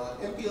again. Now,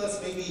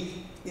 MPLS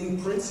maybe in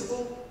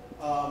principle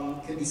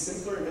can be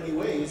simpler in many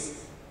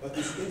ways, but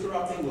this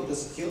interrupting will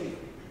just kill you.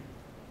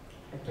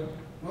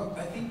 Well,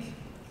 I think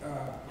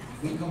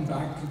if we come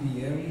back to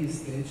the early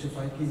stage of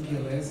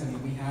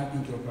MPLS, we had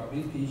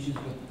interoperability issues,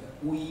 but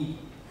we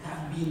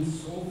have been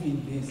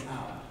solving this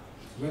out.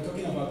 We're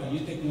talking about a new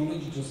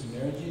technology just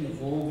emerging,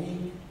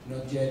 evolving,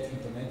 not yet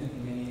implemented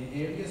in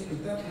many areas,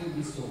 but that will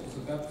be solved, so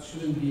that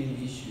shouldn't be an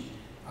issue.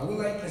 I would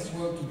like as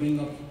well to bring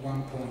up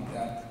one point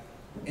that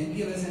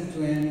MPLS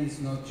end-to-end is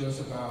not just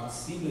about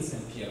seamless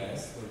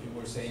MPLS, what you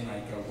were saying,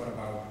 what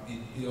about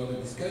the other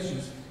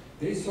discussions.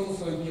 There is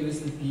also MPLS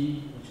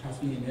TP, which has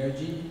been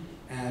emerging,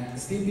 and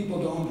still people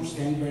don't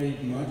understand very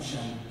much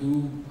and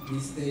do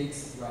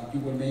mistakes, like you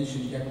were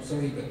mentioning, Jacob,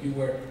 sorry, but you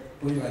were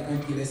putting like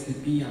MPLS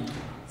TP and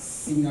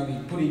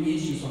signaling, putting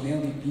issues on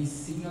LDP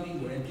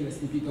signaling, where MPLS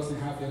TP doesn't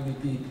have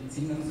LDP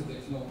signaling, so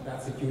there's no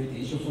that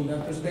security issue from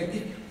that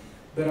perspective.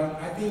 But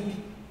I think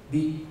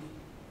the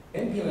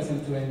MPLS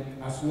end-to-end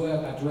as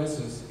well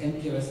addresses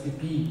MPLS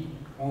TP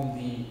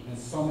on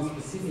some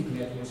specific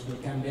networks where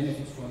can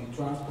benefit from the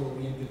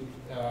transport-oriented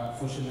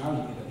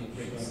functionality that it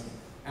brings.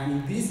 And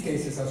in these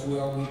cases as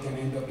well, we can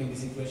end up in the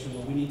situation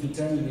where we need to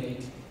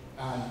terminate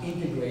and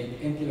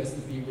integrate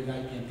MPLS-TP with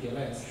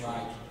IP-MPLS,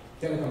 like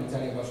Telecom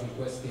Italia was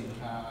requesting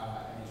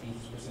in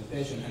his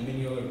presentation, and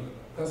many other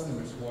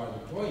customers who are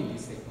deploying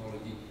this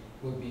technology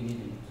will be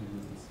needing to do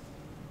this.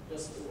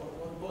 Just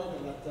one point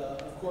on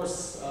that. Of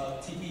course,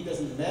 TP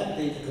doesn't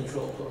mandate a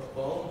control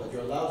protocol, but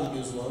you're allowed to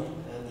use one.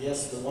 And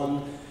yes, the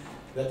one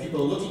that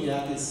people are looking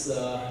at is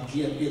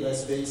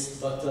GMPLS based,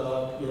 but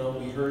you know,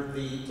 we heard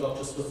the talk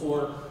just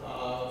before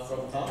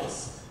from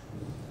Thomas.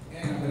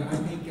 Yeah, but I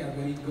think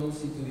when it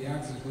goes into the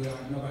access,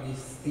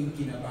 nobody's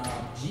thinking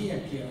about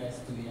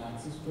GMPLS to the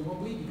access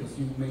probably, because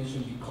you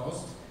mentioned the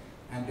cost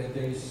and that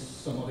there is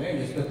some other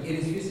areas, but it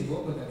is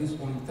visible, but at this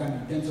point in time,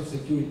 in terms of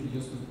security,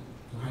 just to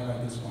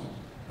highlight this point.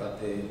 But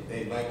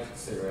they might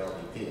consider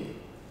LDP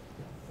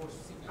for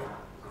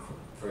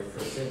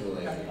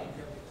signaling,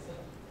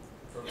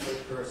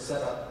 for a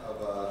setup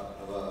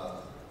of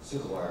a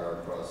pseudo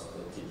wire across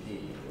the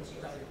TP.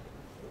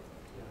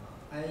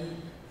 I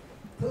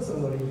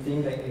personally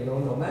think that, you know,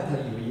 no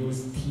matter you use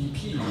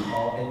TP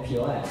or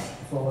MPLS,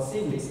 for a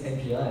seamless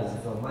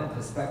MPLS, from my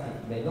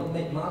perspective, may not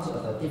make much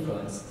of a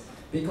difference.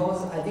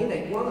 Because I think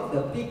that one of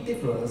the big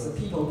differences,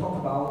 people talk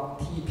about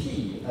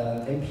TP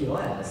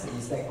MPLS,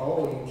 is that,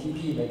 oh, in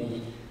TP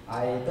maybe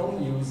I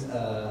don't use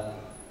a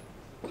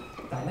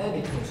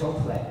dynamic control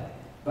plane.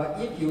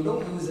 But if you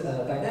don't use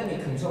a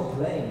dynamic control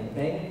plane,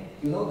 then,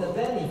 you know, the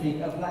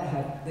benefit of like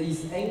have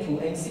this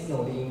end-to-end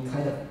signaling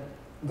kind of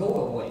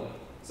go away.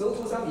 So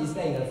to some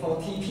extent, for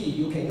TP,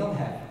 you cannot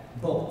have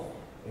both.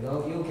 You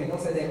know, you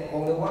cannot say that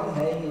on the one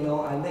hand, you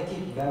know, I make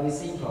it very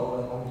simple,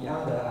 and on the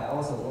other, I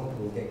also want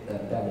to get the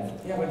benefit.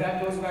 Yeah, but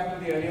that goes back to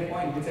the earlier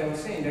point, which I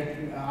was saying,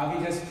 that are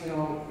we just, you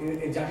know,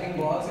 juggling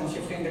balls and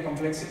shifting the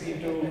complexity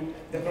to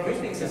the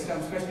provisioning system,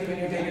 especially when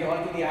you take it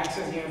all to the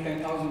access, you have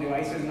 10,000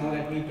 devices now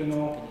that need to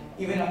know,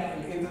 even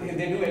if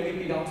they do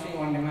LTP downstream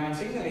on demand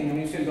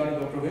signaling, you still got to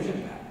go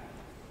provision that.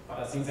 But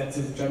I think that's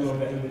a general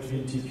battle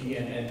between TP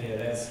and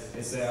MPLS.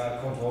 Is there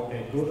a control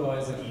plane good or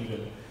is it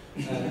evil?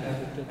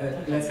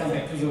 Let's come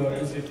back to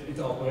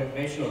the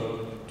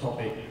operational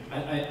topic.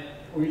 I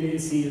really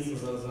see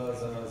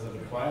the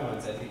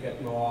requirements that we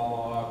get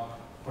more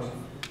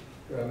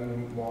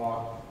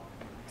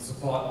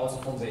support also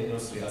from the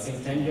industry. I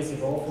think 10 years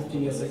ago,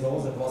 15 years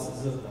ago, that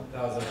was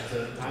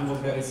the time was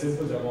very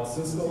simple. There was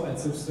Cisco, and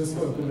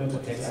Cisco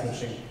implemented text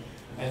switching.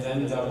 And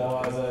then there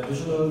was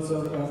additional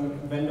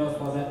vendors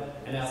for that,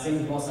 and I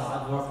think it was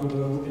hard work to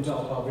do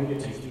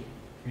interoperability.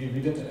 We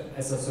did,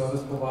 as a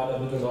service provider,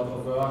 did a lot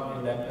of work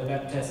in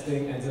lab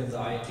testing and then the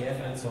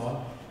IETF and so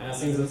on. And I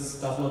think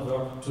this does not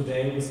work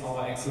today with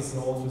our access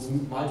nodes,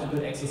 with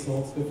multiple access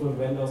nodes, different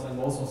vendors, and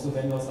most of the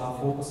vendors are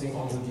focusing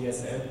on the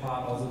DSL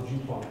part or the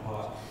GPON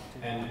part.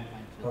 And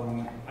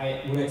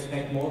I would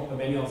expect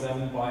many of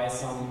them buy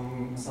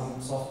some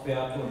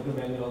software to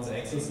implement on the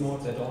access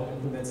node. They don't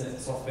implement the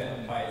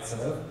software by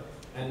itself.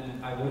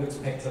 And I would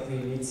expect that we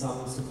need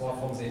some support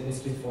from the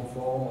industry, from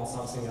forum or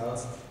something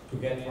else, to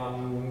get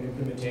one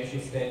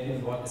implementation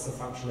statement, what is the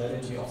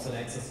functionality of the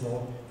access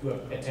node, to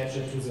attach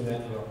it to the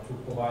network, to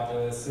provide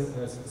a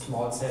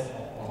small set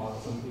or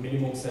the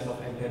minimum set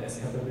of MPLS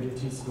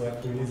capabilities to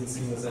have really the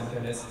seamless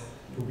MPLS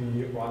to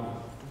be run.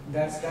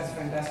 That's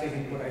fantastic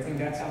input. I think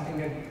that's something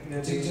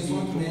that just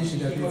want to mention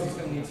that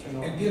ecosystem needs to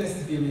know.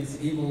 MPLS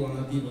is evil or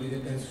not evil, it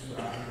depends.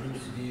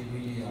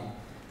 Really,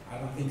 I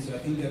don't think so. I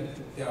think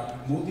that there are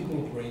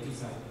multiple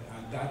operators and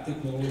that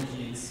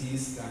technology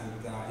exists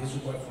and is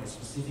required for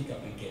specific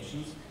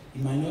applications.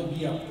 It might not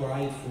be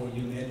applied for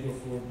your network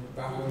for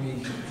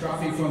backhauling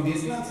traffic from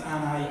distance,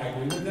 and I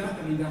agree with that.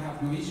 I mean, I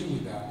have no issue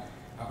with that.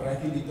 But I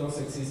think it does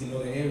exist in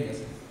other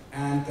areas.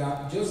 And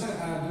just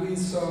doing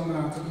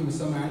talking with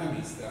some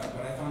analysts,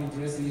 what I found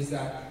interesting is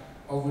that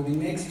over the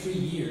next 3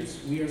 years,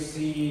 we are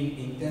seeing,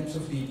 in terms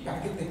of the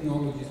packet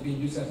technologies being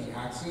used at the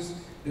access,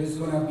 there's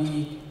going to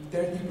be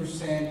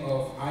 30%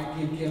 of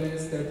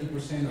IP-MPLS,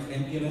 30% of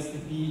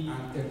MPLS-TP,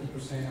 and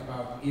 30%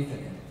 about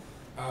Ethernet.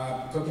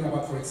 Talking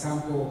about, for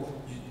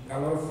example, a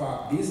lot of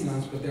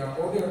VLANs, but there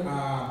are other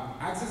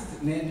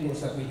access networks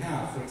that we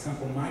have, for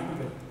example,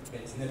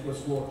 micro-based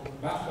networks for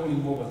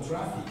backhauling mobile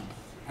traffic.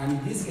 And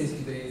in this case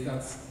today,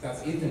 that's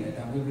Ethernet,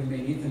 and will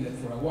remain Ethernet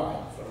for a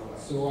while.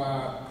 So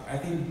I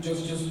think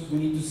just we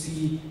need to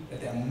see that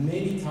there are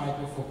many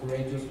types of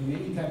operators,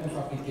 many types of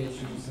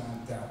applications,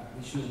 and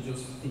we shouldn't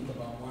just think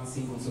about one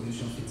single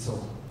solution fits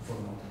all for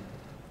now.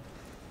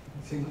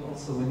 I think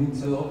also we need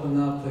to open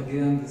up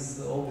again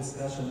this whole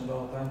discussion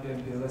about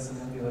IP-MPLS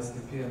and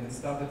MPLS-TP, and it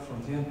started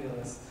from the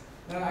MPLS.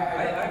 No,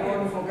 I don't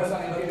want to focus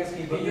on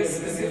MPLS-TP, but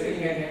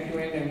specifically at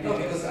end-to-end MPLS. No,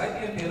 because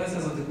IP-MPLS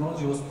as a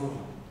technology was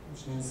proven,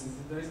 which means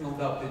there is no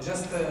doubt. It's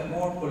just a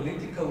more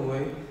political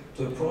way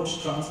to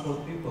approach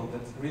transport people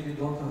that really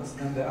don't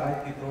understand the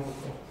IP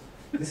protocol.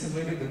 This is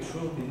really the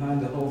truth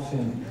behind the whole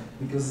thing.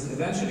 Because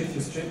eventually, if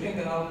you're stripping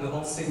out the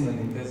whole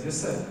signaling, as you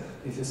said,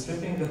 if you're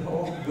stripping the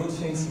whole good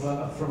things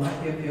from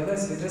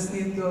MPLS, we just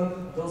need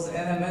those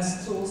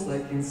NMS tools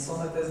like in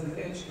Sonnet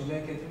SDH to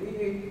make it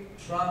really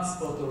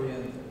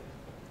transport-oriented.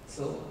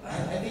 So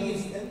I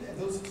think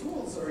those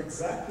tools are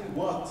exactly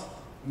what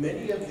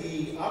many of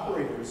the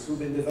operators who've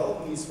been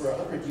developing these for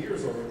 100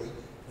 years already,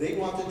 they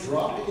want to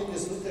drop it in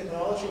this new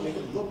technology, make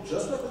it look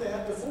just like what they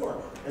had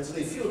before. And so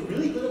they feel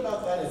really good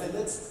about that. If it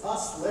lets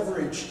us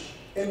leverage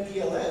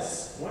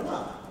MPLS, why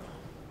not?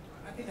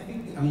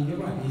 I mean, you're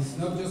right. It's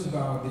not just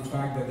about the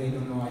fact that they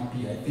don't know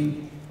IP. I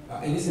think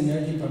it is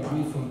emerging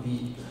primarily from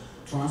the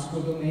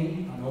transport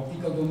domain and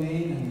optical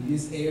domain. And in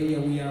this area,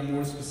 we are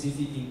more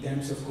specific in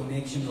terms of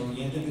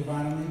connection-oriented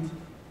environment.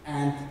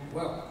 And,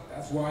 well,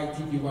 that's why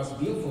TP was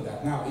built for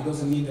that. Now, it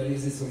doesn't mean that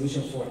it's a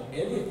solution for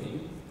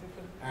everything.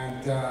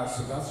 And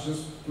so that's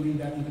just putting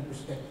that into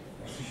perspective,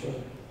 that's for sure.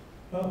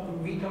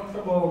 We talked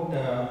about,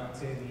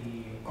 say,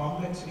 the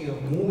complexity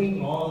of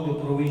moving all the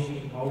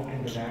provisioning out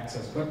into the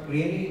access, but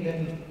really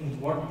then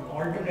what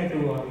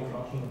alternative are we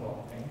talking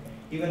about? Right?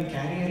 Even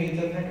carrier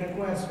Ethernet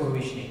requires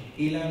provisioning.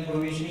 ELAN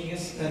provisioning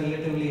is a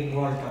relatively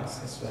involved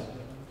task as well.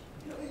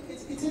 You know,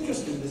 it's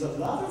interesting. There's a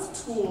lot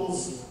of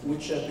tools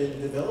which have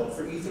been developed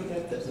for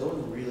Ethernet that no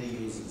one really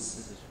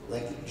uses,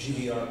 like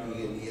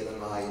GVRP and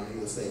ELMI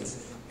and those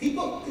things.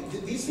 People,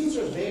 these things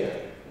are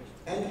there.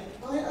 And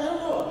I don't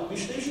know, they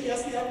should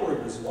ask the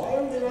operators, why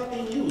are they not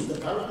being used?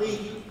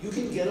 Apparently, you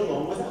can get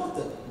along without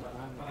them.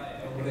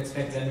 I would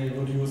expect then we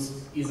would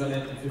use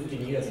Ethernet in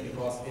 15 years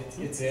because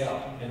it's there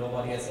and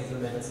nobody has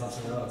implemented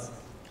something else.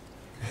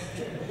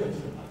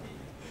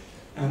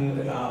 And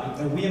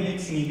we are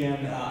mixing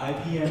again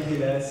IP,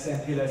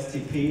 MPLS, MPLS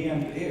TP,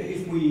 and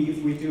if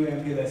we do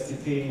MPLS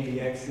TP in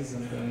the axis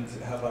and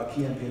have IP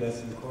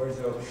MPLS in the core,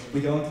 so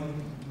we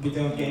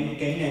don't gain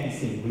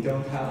anything. We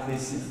don't have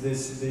this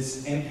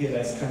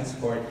MPLS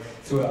transport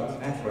throughout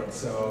the network.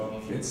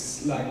 So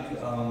it's like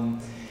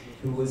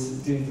who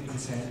was doing the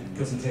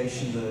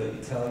presentation, the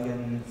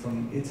Italian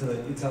from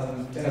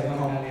Italian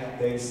Telecom.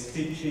 They're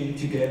stitching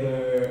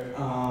together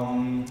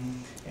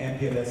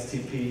MPLS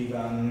TP,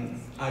 then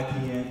IP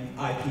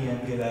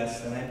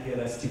MPLS, then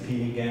MPLS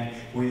TP again,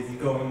 with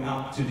going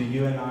up to the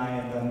UNI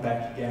and then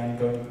back again,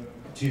 going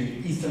to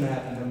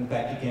Ethernet and then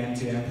back again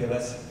to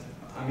MPLS.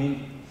 I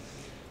mean,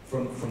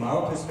 from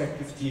our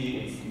perspective,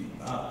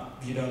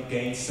 you don't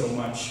gain so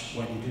much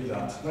when you do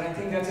that. But I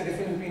think that's a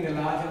difference between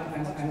a large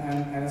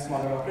and a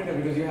smaller operator,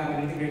 because you have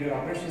an integrated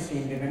operations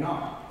team, they may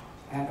not.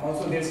 And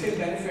also they still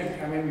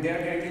benefit, I mean,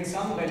 they're getting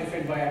some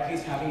benefit by at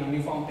least having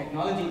uniform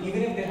technology,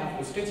 even if they have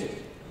to stitch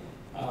it,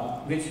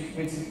 which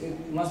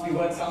it must be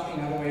worth something,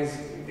 otherwise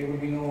there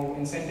would be no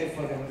incentive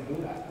for them to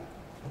do that.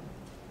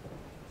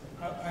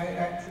 I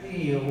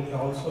actually would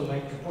also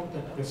like to put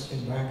that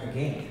question back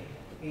again.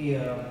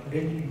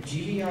 Did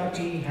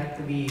GVRP had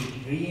to be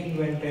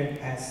reinvented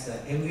as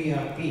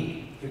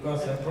MVRP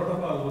because the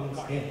protocol wouldn't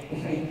stay?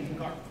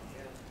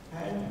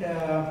 And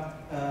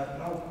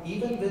now,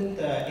 even with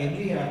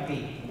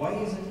MVRP, why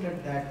isn't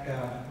it that,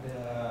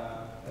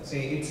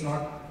 say, it's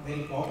not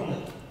very popular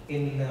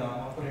in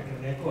operator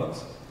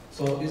networks?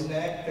 So is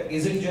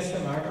it just a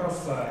matter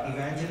of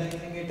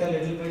evangelizing it a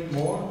little bit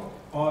more,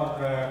 or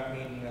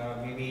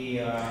maybe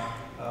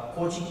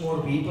coaching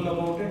more people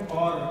about it,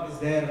 or is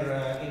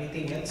there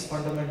anything else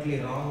fundamentally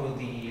wrong with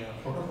the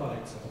protocol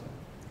itself?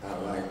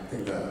 I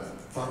think the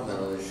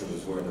fundamental issue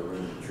is where the root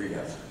of the tree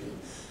has to be.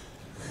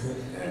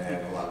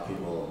 and a lot of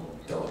people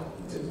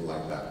didn't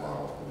like that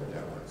model in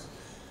their networks.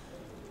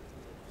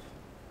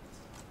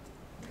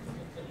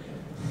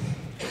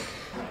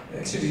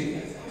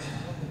 Actually,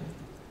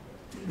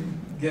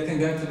 getting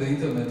back to the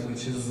internet,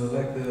 which is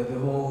like the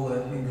whole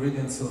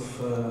ingredients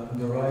of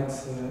the right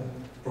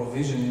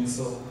provisioning.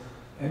 So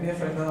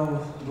MEF right now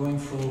going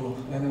through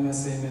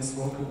NMS, AMS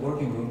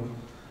working group.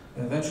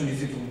 Eventually,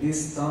 if it will be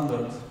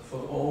standard for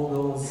all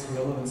those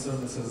relevant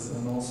services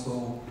and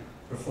also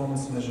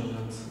performance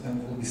measurement,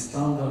 and will be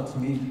standard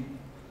MIG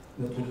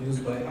that will be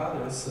used by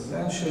others,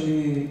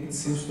 eventually it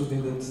seems to be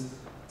that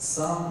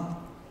some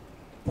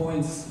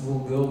points will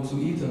go to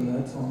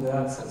Ethernet on the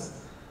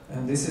access.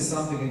 And this is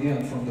something,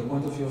 again, from the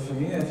point of view of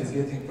MEF, is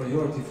getting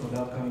priority for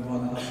the upcoming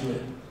 1.5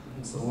 years.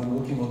 So when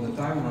looking on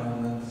the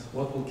timeline and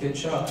what will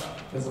catch up,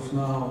 as of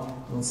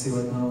now, I don't see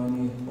right now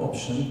any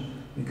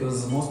option,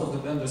 because most of the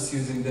vendors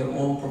using their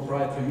own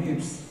proprietary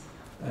MIPS,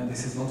 and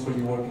this is not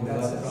really working.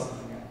 That's the problem,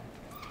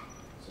 yeah.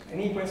 So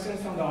any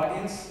questions from the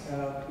audience?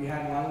 We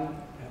had one,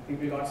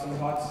 people got some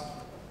thoughts.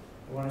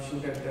 You want to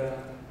shoot at the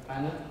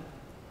panel?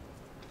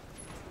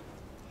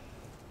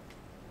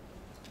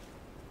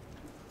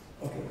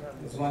 Okay,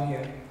 there's one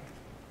here.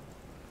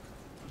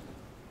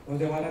 Was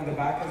there one at the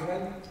back as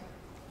well?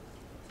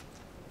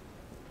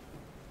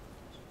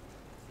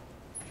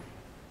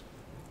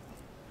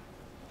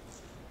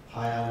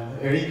 Hi, I'm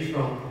Eric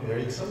from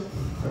Ericsson.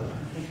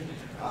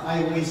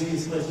 I wish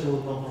this question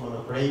would come from an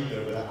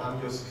operator, but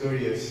I'm just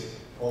curious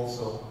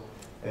also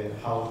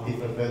how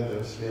different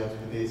vendors react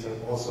to this,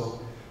 and also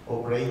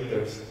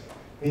operators.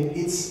 I mean,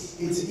 it's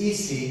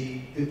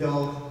easy to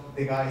tell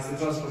the guys, the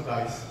transport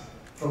guys,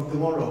 From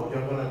tomorrow,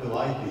 you're going to do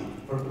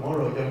IP. From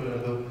tomorrow, you're going to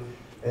do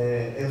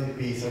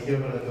LDPs, or you're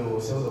going to do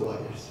pseudo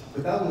wires.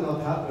 But that will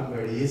not happen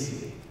very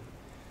easily.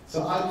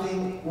 So I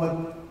think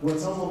what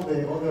some of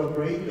the other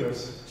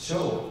operators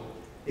show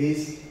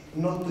is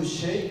not to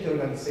shake the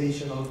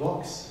organizational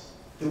box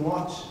too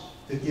much,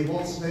 to keep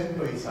also the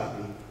employees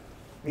happy.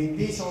 I mean,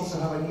 these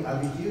also have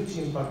a huge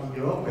impact in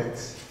your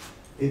OpEx,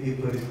 if you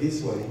put it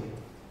this way.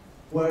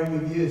 What are your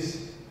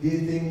views? Do you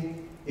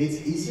think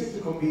it's easier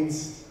to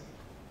convince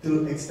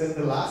to extend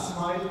the last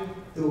mile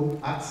to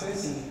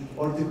access,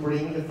 or to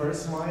bring the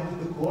first mile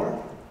to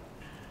core?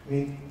 I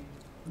mean,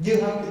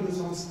 you have to do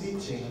some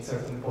stitching at a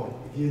certain point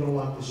if you don't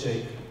want to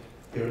shake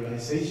your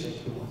organization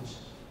too much.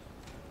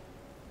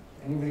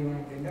 Anybody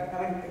want to take that?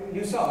 I mean,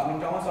 you saw,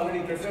 Thomas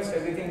already prefaced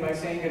everything by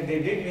saying that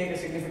they did make a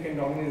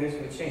significant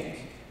organizational change,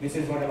 which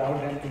is what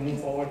allowed them to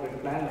move forward with a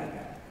plan like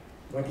that.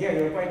 But yeah,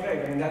 you're quite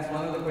right. That's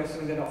one of the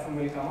questions that often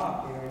will come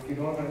up. If you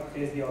don't want to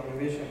face the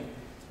organization,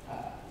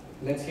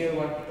 let's hear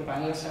what the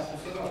panelists have to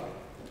say about it.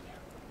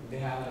 If they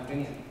have an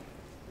opinion.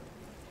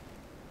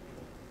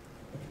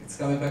 It's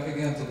coming back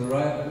again to the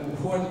right.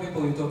 Who are the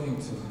people you're talking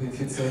to?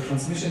 If it's a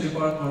transmission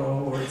department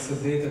or it's a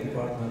data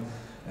department.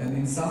 And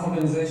in some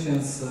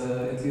organizations,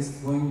 at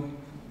least going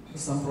through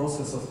some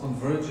process of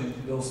converging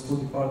those two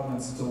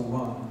departments to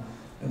one.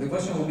 And the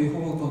question will be who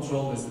will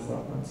control this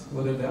department,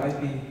 whether the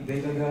IP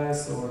data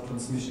guys or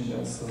transmission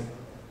guys. So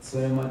it's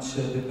very much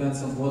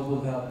depends on what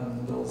will happen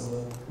in those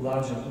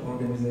larger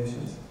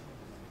organizations.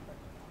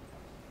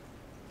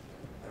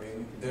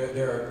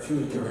 There are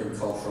two different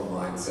cultural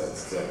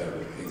mindsets that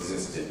have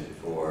existed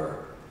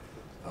for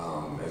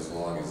as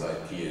long as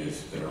IP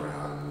has been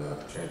around.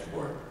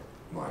 Transport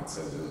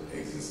mindset has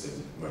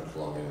existed much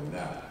longer than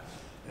that.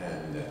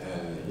 And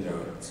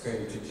it's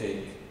going to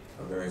take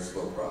a very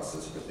slow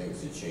process for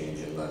things to change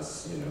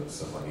unless,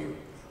 somebody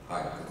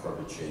high up the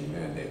corporate chain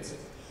mandates it.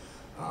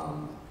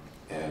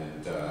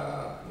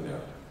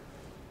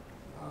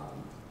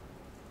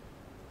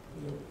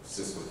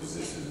 Cisco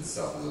positions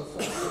itself as a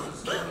full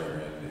service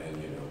vendor and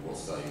we'll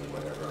sell you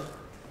whatever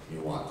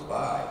you want to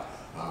buy.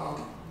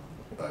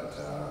 But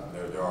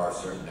there are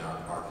certain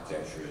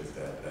architectures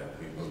that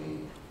we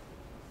believe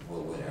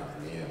will win out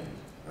in the end.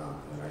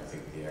 And I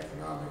think the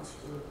economics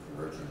for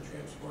convergent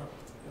transport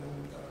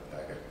and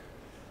packet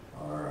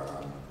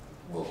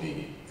will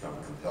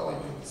become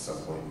compelling at some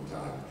point in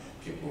time.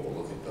 People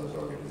will look at those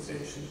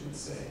organizations and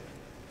say,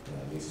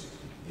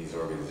 these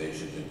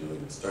organizations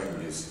are starting to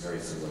do very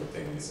similar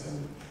things,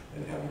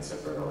 and having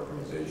separate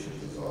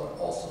organizations is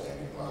also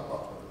adding a lot of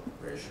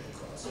operational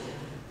costs.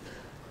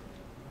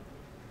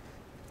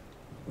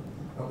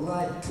 I would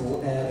like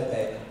to add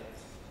that,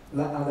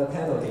 like other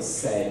panelists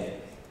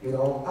said,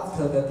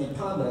 after the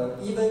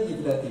department, even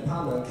if the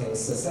department can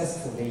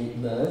successfully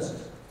merge,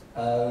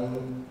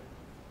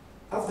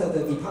 after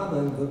the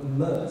department would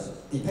merge,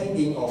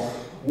 depending on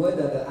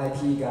whether the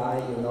IP guy,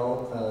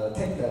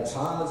 take the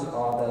charge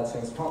or the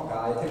transport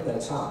guy take the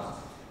charge,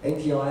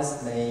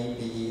 MPLS may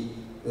be,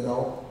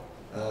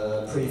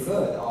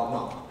 preferred or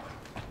not.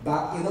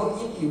 But,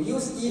 if you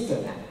use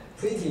Ethernet,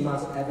 pretty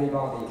much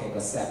everybody can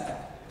accept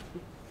that.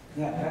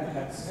 Yeah,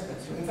 that's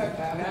in fact,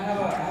 I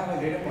have a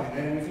data point,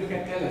 and if you look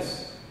at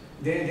TELUS,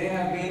 they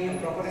have been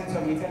proponents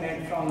of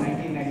Ethernet from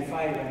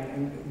 1995,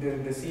 and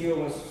the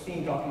CEO was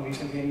seen talking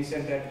recently, and he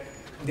said that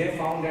they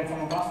found that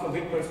from a cost per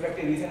bit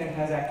perspective, Ethernet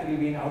has actually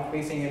been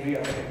outpacing every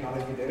other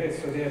technology there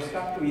is. So they have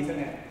stuck to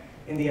Ethernet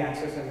in the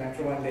access and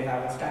metro, and they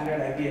have a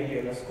standard IP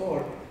MPLS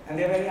core, and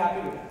they're very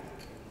happy with that.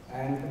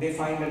 And they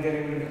find that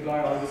they're able to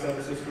deploy all the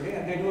services today,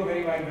 and they do a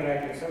very wide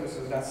variety of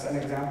services. That's an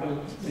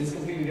example that is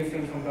completely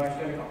different from Deutsche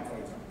Telekom, for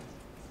example.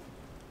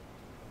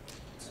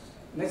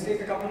 Let's take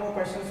a couple more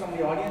questions from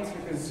the audience,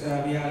 because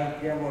we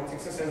have about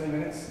 6 or 7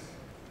 minutes,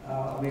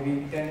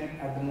 maybe 10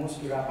 at the most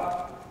to wrap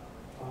up.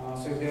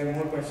 So if there are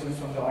more questions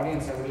from the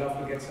audience, I would love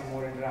to get some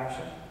more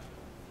interaction.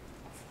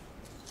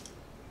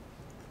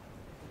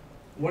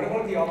 What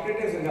about the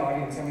operators in the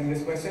audience?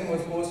 This question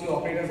was posed to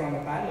operators on the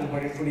panel,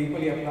 but it could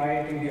equally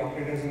apply to the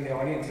operators in the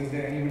audience. Is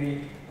there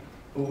anybody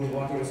who would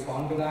want to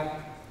respond to that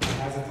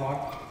as a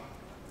thought?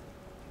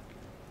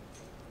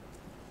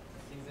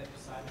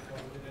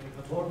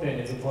 Control plane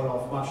is a fall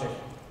of much.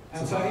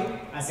 I'm sorry?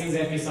 I think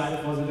that we decided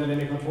for the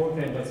dynamic control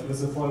plane, but with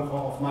the fall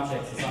of much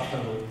this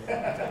afternoon.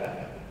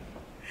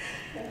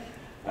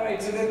 All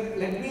right, so then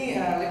let me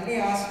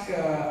ask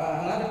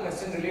another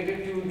question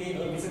related to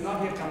which has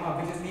not yet come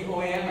up, which is the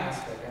OAM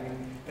aspect.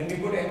 When we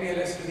put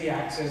MPLS to the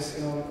access,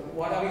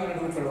 what are we going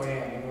to do for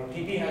OAM?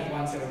 TP has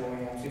one set of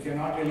OAMs. If you're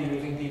not really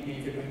using TP,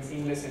 if you're doing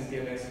seamless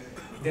MPLS,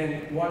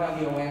 then what are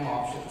the OAM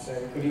options?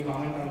 Could you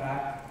comment on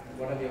that?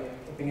 What are the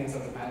opinions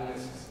of the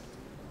panelists?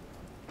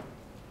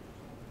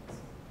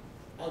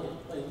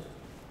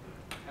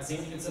 I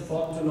think it's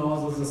important to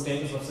know the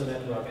status of the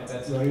network, and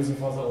that's the reason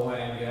for the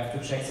OAM. You have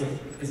to check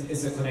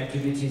is the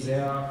connectivity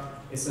there,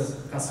 is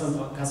the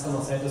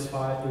customer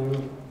satisfied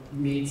to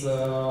meet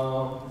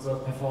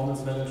the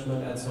performance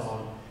management and so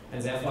on.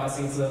 And therefore I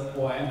think the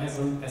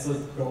OEM has a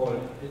goal.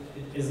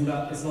 It's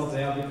not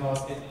there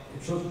because it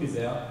should be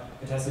there.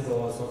 It has a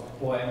goal, so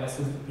OEM has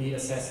to be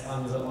assessed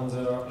on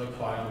the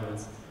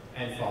requirements.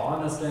 And for our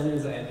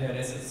understanding, the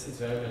MPLS is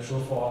very mature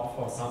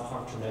for some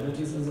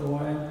functionalities in the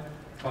OEM,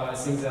 but I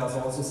think there's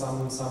also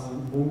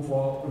some room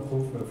for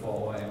improvement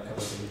for OEM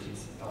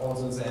capabilities,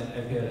 also in the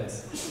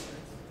MPLS.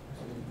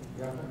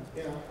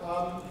 Yeah,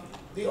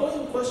 the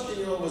OEM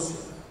question,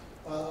 was,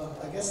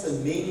 I guess, the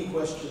main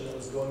question that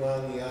was going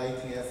on in the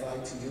IETF,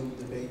 ITU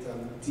debate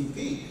on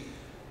TP.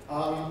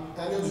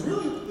 And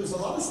there's a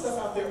lot of stuff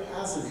out there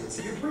as it is.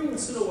 If you're bringing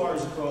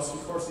pseudo-wires across,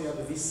 of course, you have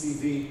the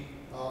VCV.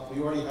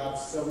 We already have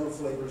several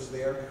flavors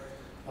there.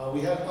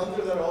 We had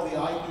under that all the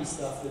IP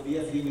stuff, the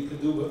BFD we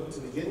could do to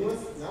begin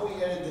with. Now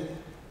we added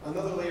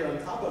another layer on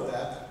top of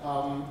that.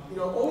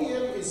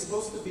 OEM is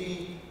supposed to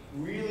be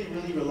really,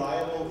 really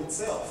reliable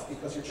itself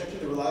because you're checking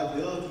the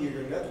reliability of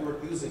your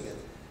network using it.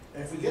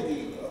 And if we get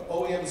the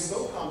OEM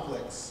so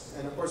complex,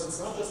 and of course it's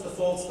not just the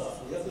fault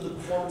stuff, you have to do the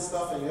performance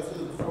stuff and you have to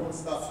do the performance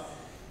stuff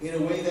in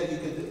a way that you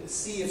could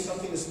see if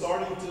something is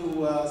starting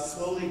to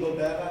slowly go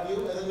bad on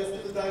you, and then you have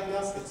to do the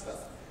diagnostic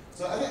stuff.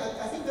 So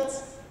I think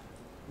that's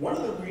one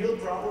of the real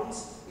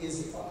problems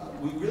is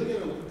we're really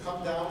going to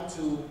come down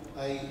to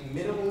a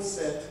minimal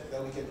set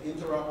that we can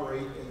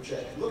interoperate and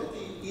check. Look at the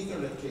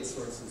Ethernet case,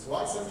 for instance.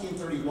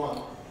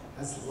 Y1731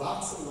 has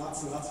lots and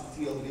lots and lots of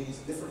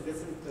TLVs, different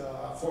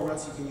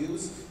formats you can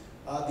use.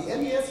 The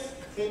MEF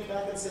came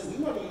back and said,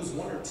 we want to use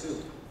 1 or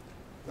 2,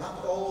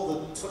 not all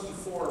the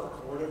 24 or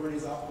whatever it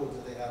is opcodes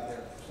that they have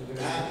there.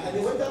 And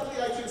they went down to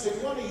the IQ and said,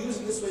 we want to use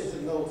it this way. They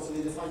said, no, so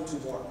they defined 2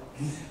 more.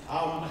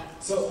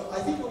 So I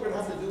think what we're going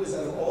to have to do is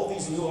out of all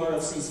these new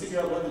RFCs, figure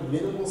out what the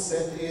minimal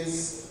set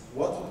is,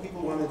 what do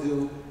people want to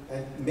do,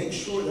 and make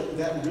sure that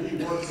that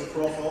really works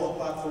across all the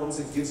platforms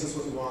and gives us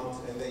what we want,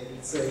 and they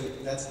say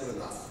that's good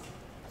enough.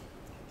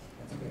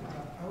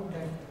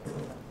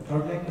 I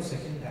would like to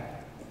second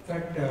that. In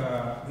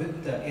fact,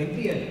 with the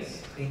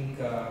MPLS, I think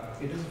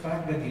it is the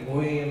fact that the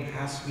OEM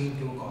has been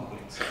too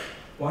complex.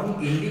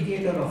 One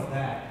indicator of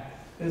that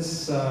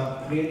is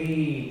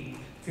really,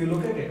 if you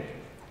look at it,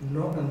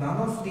 none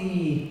of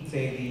the,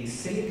 say, the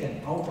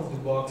silicon out of the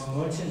box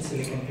merchant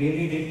silicon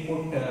really did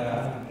put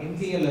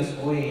MPLS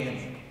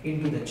OEM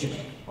into the chip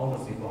out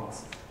of the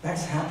box.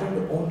 That's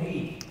happened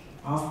only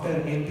after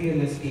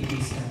MPLS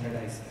TP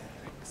standardized.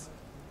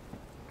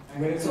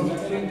 So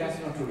that's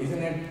not true,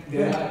 isn't it?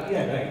 Yeah,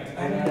 right.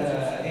 And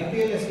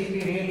MPLS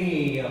TP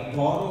really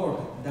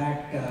borrowed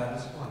that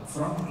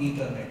from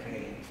Ethernet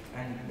really,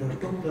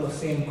 and took the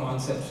same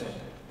concepts.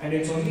 And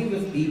it's only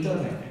with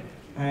Ethernet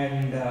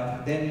and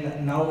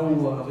then now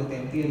with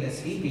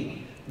MPLS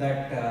TP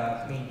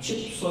that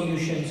chip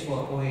solutions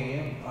for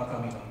OEM are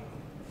coming up.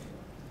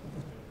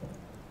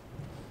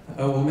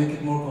 I will make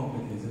it more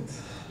complicated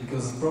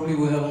because probably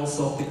we have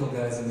also optical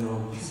guys in the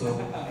room.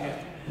 So.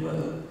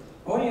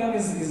 OEM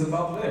is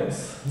about layers.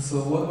 So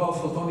what about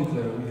photonic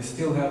layer? We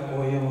still have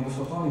OEM on the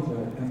photonic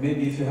layer. And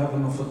maybe if you have a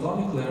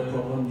photonic layer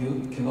problem,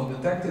 you cannot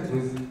detect it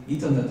with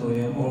Ethernet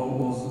OEM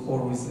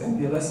or with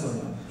MPLS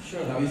OEM.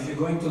 Sure. Now if you're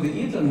going to the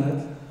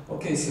Ethernet,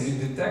 okay, so you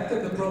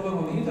detected the problem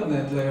on the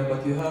Ethernet layer,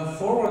 but you have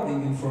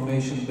forwarding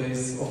information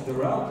base of the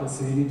router,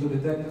 so you need to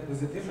detect it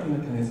with a different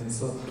mechanism.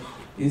 So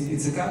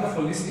it's a kind of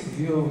holistic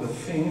view of the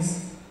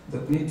things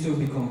that need to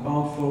be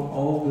compound for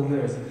all the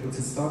layers.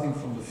 It's starting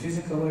from the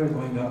physical layer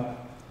going up.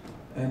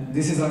 And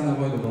this is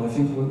unavoidable. I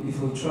think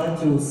if we try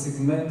to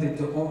segment it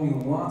to only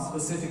one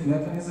specific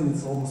mechanism,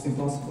 it's almost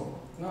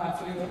impossible. No,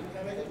 absolutely.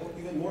 Can I make it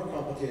even more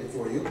complicated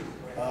for you?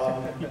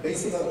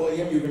 Based on that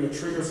OEM, you're going to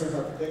trigger some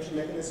kind of protection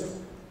mechanism.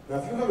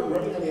 Now, if you have it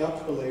running on the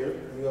optical layer,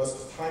 and you have a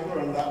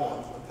timer on that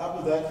one, on top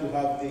of that you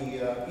have the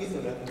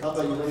Ethernet, on top of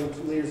that you're running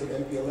 2 layers of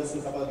MPLS,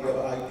 on top of that you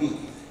have IP.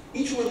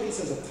 Each one of these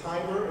has a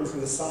timer, and it's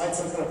going to decide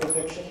some kind of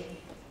protection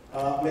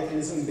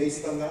mechanism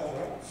based on that,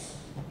 right?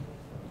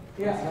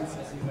 Yeah, I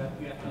think that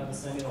we have an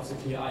understanding of the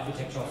clear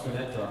architecture of the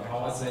network.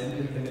 How is the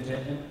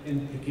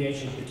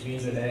implication between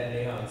the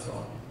layer and so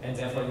on. And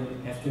therefore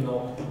you have to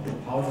know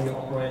how do you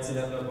operate the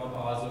network, what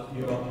are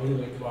your real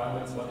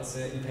requirements, what is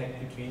the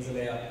impact between the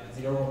layer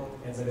 0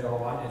 and the layer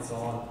 1 and so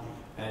on.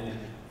 And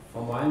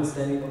from my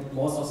understanding,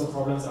 most of the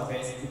problems are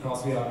based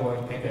because we are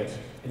going package.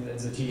 In the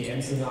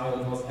TDM scenario,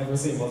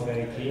 everything was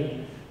very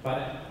clear. But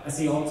I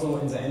see also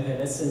in the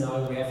MPLS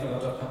scenario, we have a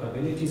lot of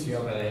capabilities. We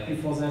are very happy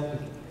for that.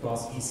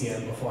 Because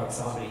ECM, for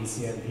example,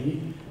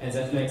 ECMP, and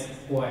that makes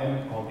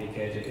OEM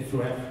complicated. If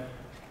you have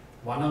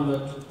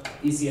 100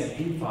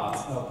 ECMP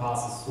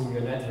passes through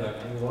your network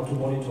and you want to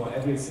monitor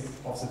every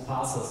of the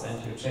passes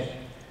and you check,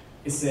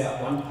 is there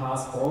one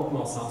pass broken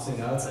or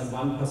something else, and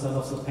 1%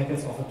 of the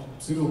packets of a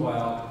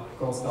pseudo-wire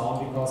goes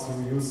down because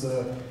you use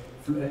the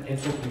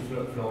entropy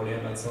flow layer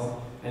and so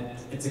on. And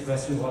it's a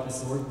question, what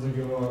is your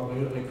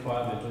real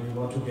requirement? Do you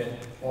want to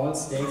get all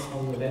states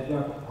from the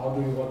network? How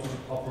do you want to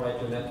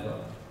operate the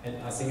network? And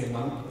I think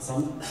in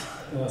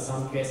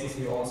some cases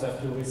we also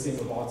have to rethink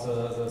about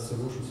the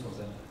solutions for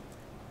that.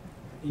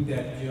 think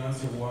that you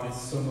answered why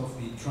some of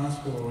the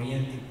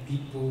transport-oriented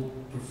people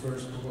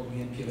prefers probably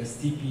MPLS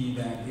TP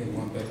than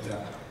PL1,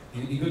 but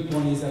the good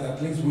point is that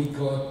at least we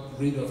got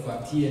rid of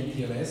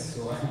TMPLS,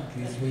 so at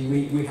least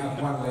we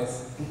have one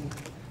less.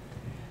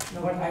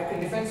 No, but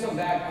in defense of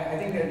that, I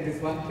think that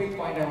there's one quick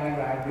point I want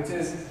to add, which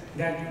is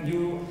that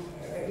you,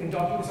 in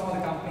talking to some of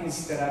the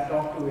companies that I've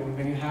talked to,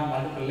 when you have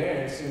multiple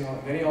layers,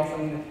 very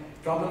often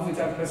problems which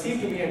are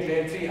perceived to be at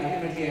layer 3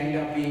 ultimately end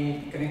up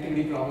being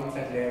connectivity problems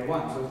at layer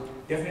 1. So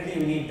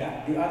definitely you need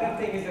that. The other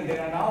thing is that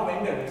there are now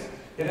vendors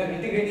that are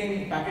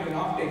integrating packet and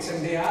optics,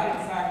 and they are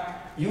in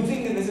fact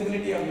using the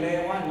visibility of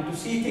layer 1 to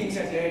see things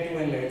at layer 2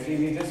 and layer 3.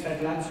 We just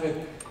had lunch with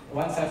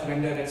one such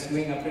vendor that's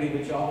doing a pretty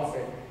good job of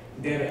it.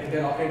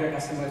 Their operator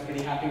customer is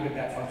pretty happy with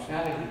that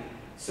functionality.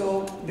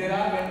 So there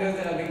are vendors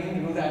that are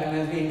beginning to do that, and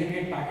as we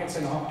integrate packets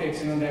and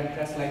optics,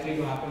 that's likely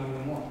to happen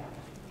even more.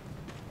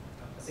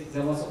 I think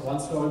there was one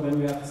story when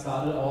we had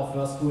started our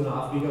first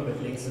 2.5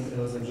 gigabit links it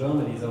was in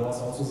Germany. There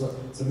was also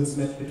the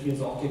mismatch between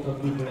the optical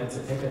people and the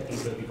packet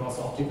people, because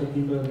the optical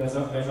people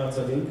measured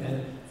the link,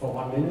 and for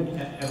 1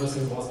 minute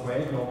everything was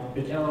great, no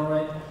bit error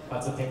rate,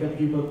 but the packet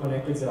people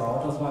connected their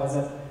routers via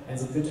that, and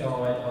the bit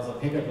error rate or the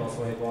packet loss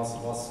rate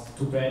was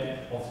too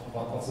bad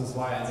of this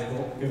wire, and they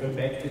go give it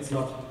back, it's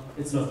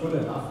not good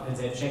enough, and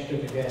they checked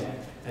it again.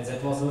 And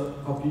that was a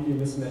completely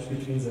mismatch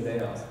between the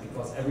layers,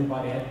 because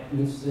everybody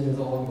lives in his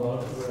own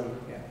world.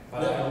 Yeah.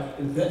 But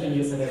in 13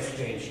 years that has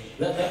changed.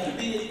 That could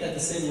be at the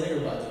same layer,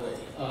 by the way.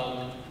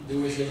 There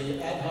was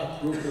an ad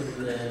hoc group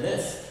in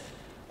NIF,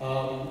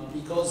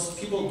 because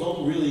people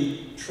don't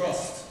really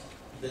trust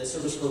the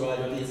service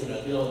provider of the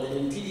Ethernet.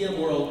 In TDM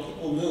world,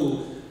 people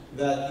knew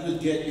that you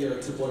would get your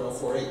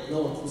 2.048.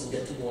 No one was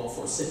going to get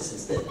 2.046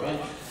 instead, right?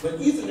 But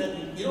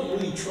Ethernet, you don't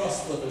really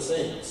trust what they're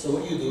saying. So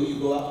what do? You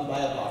go out and buy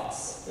a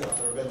box. There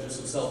are vendors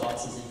who sell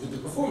boxes and you can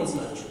do performance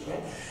management,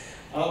 right?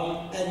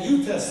 And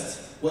you test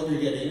what you're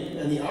getting,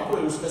 and the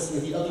operator is testing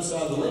at the other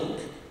side of the link.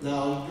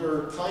 Now,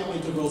 your time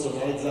intervals are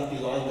not exactly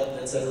lined up,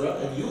 etc.,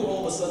 and you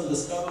all of a sudden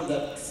discover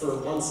that for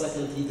 1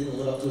 second he didn't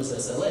live up to his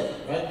SLA,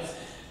 right?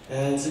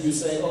 And so you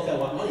say, okay, I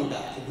want money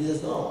back. And he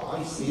says, no,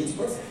 I see it's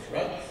perfect,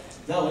 right?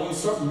 Now, when you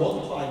start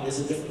multiplying this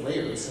in different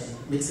layers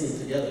and mixing them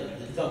together,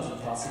 it becomes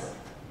impossible.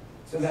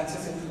 So that's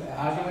an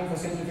argument for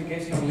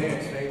simplification of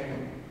layers, right?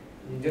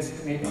 You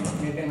just make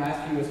them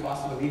as few as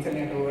possible,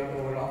 Ethernet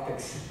over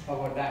optics. How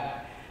about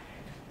that?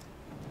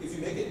 If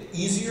you make it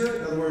easier,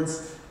 in other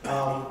words,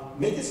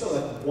 make it so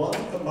that one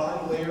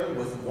combined layer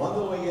with one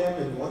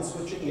OEM and one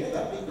switching, yeah,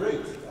 that'd be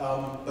great.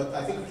 But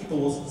I think some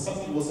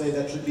people will say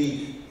that should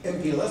be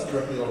MPLS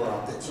directly over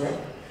optics, right?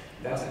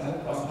 That's another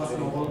IP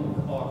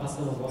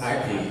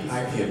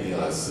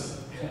MPLS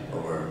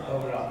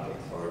over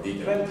optics. Or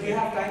Beacon. Well, we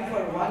have time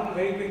for one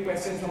very quick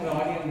question from the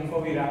audience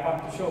before we wrap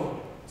up the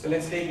show. So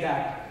let's take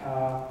that,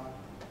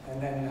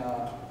 and then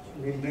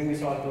we'll bring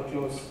this all to a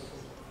close.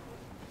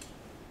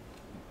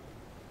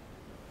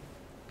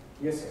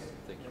 Yes, sir.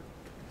 Thank you.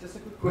 Just a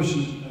quick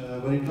question.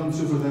 When it comes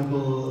to, for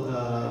example,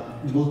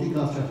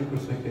 multicast traffic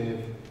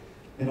perspective,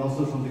 and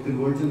also from the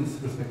convergence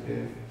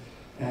perspective,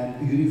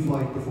 and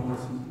unified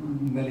performance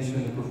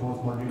management and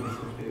performance monitoring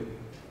perspective,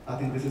 I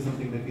think this is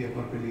something that we have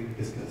not really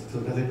discussed.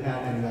 So does it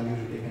add any value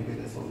to take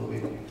MPLS all the way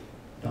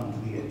down to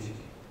the edge?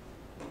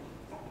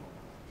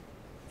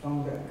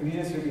 Could you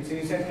just repeat? So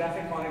you said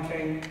traffic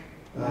monitoring?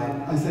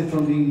 I said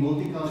from the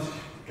multicast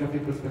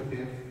traffic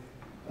perspective,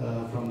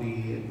 from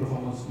the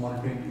performance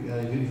monitoring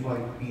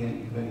unified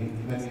PN when we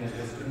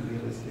address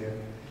MPLS there,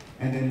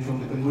 and then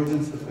from the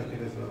convergence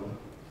perspective as well.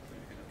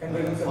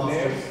 Convergence of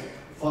layers?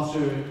 Faster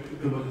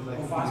convergence,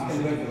 like fast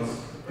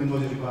convergence.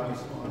 Convergence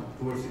requirements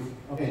towards the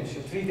edge.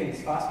 So 3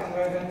 things: fast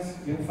convergence,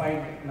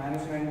 unified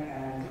management,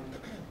 and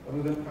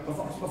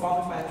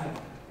performance management.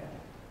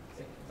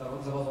 There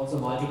was also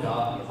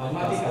multicast.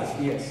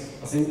 Multicast, yes.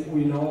 I think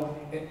we know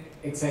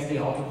exactly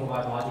how to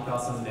provide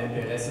multicast in an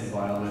MPLS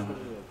environment.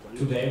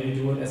 Today we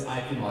do it as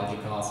IP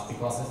multicast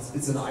because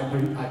it's an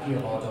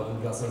IP router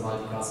who does a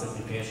multicast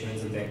application in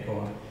the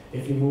backbone.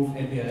 If you move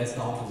MPLS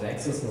down to the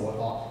access node,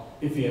 or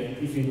if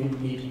you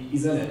need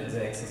Ethernet in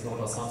the access node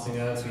or something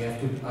else, we have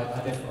to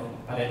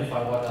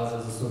identify what are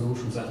the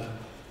solutions. And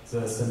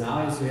the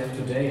scenarios we have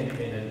today in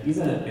an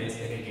Ethernet-based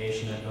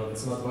aggregation network,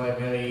 it's not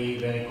very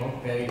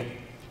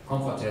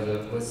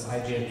comfortable with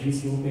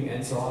IGMP looping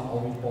and so on,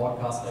 or we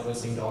broadcast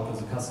everything down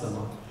to the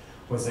customer.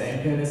 With the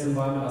MPLS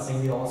environment, I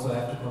think we also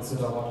have to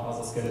consider what are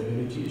the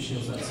scalability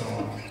issues and so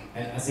on.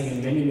 And I think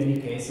in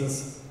many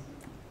cases,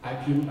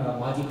 IP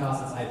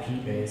multicast is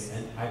IP based,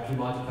 and IP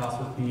multicast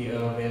would be a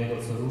very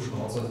good solution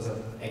also in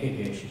the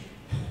aggregation.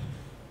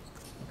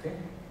 Okay.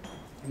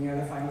 Any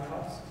other final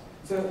thoughts?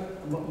 So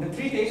the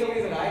three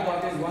takeaways that I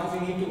got is, once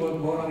we need to work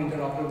more on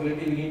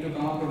interoperability, we need to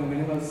come up with a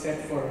minimal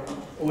set for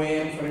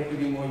OAM for it to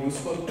be more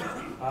useful.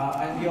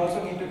 And we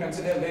also need to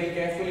consider very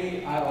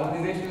carefully our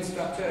organizational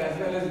structure as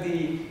well as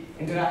the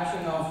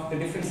interaction of the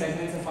different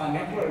segments of our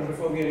network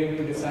before we are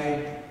able to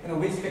decide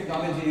which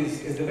technology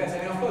is the best. I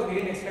mean, of course, we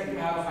didn't expect to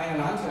have a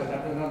final answer.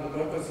 That was not the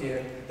purpose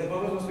here. The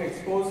purpose was to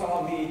expose some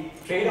of the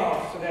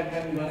trade-offs so that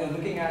when one is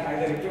looking at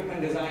either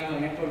equipment design or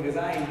network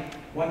design,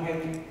 one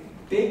can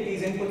take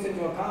these inputs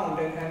into account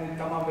and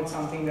come up with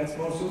something that's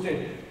more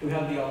suited to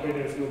help the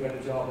operators do a better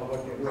job of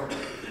what they're doing.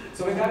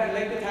 So with that, I'd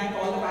like to thank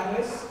all the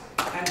panelists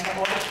and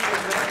all of you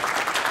as well.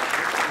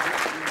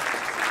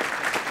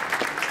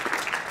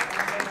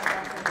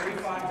 Very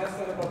far just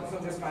for the purpose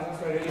of this panel,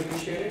 so I really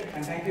appreciate it.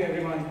 And thank you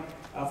everyone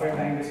for your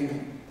time this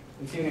evening.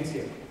 We'll see you next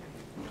year.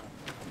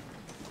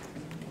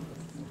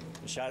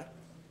 Michelle?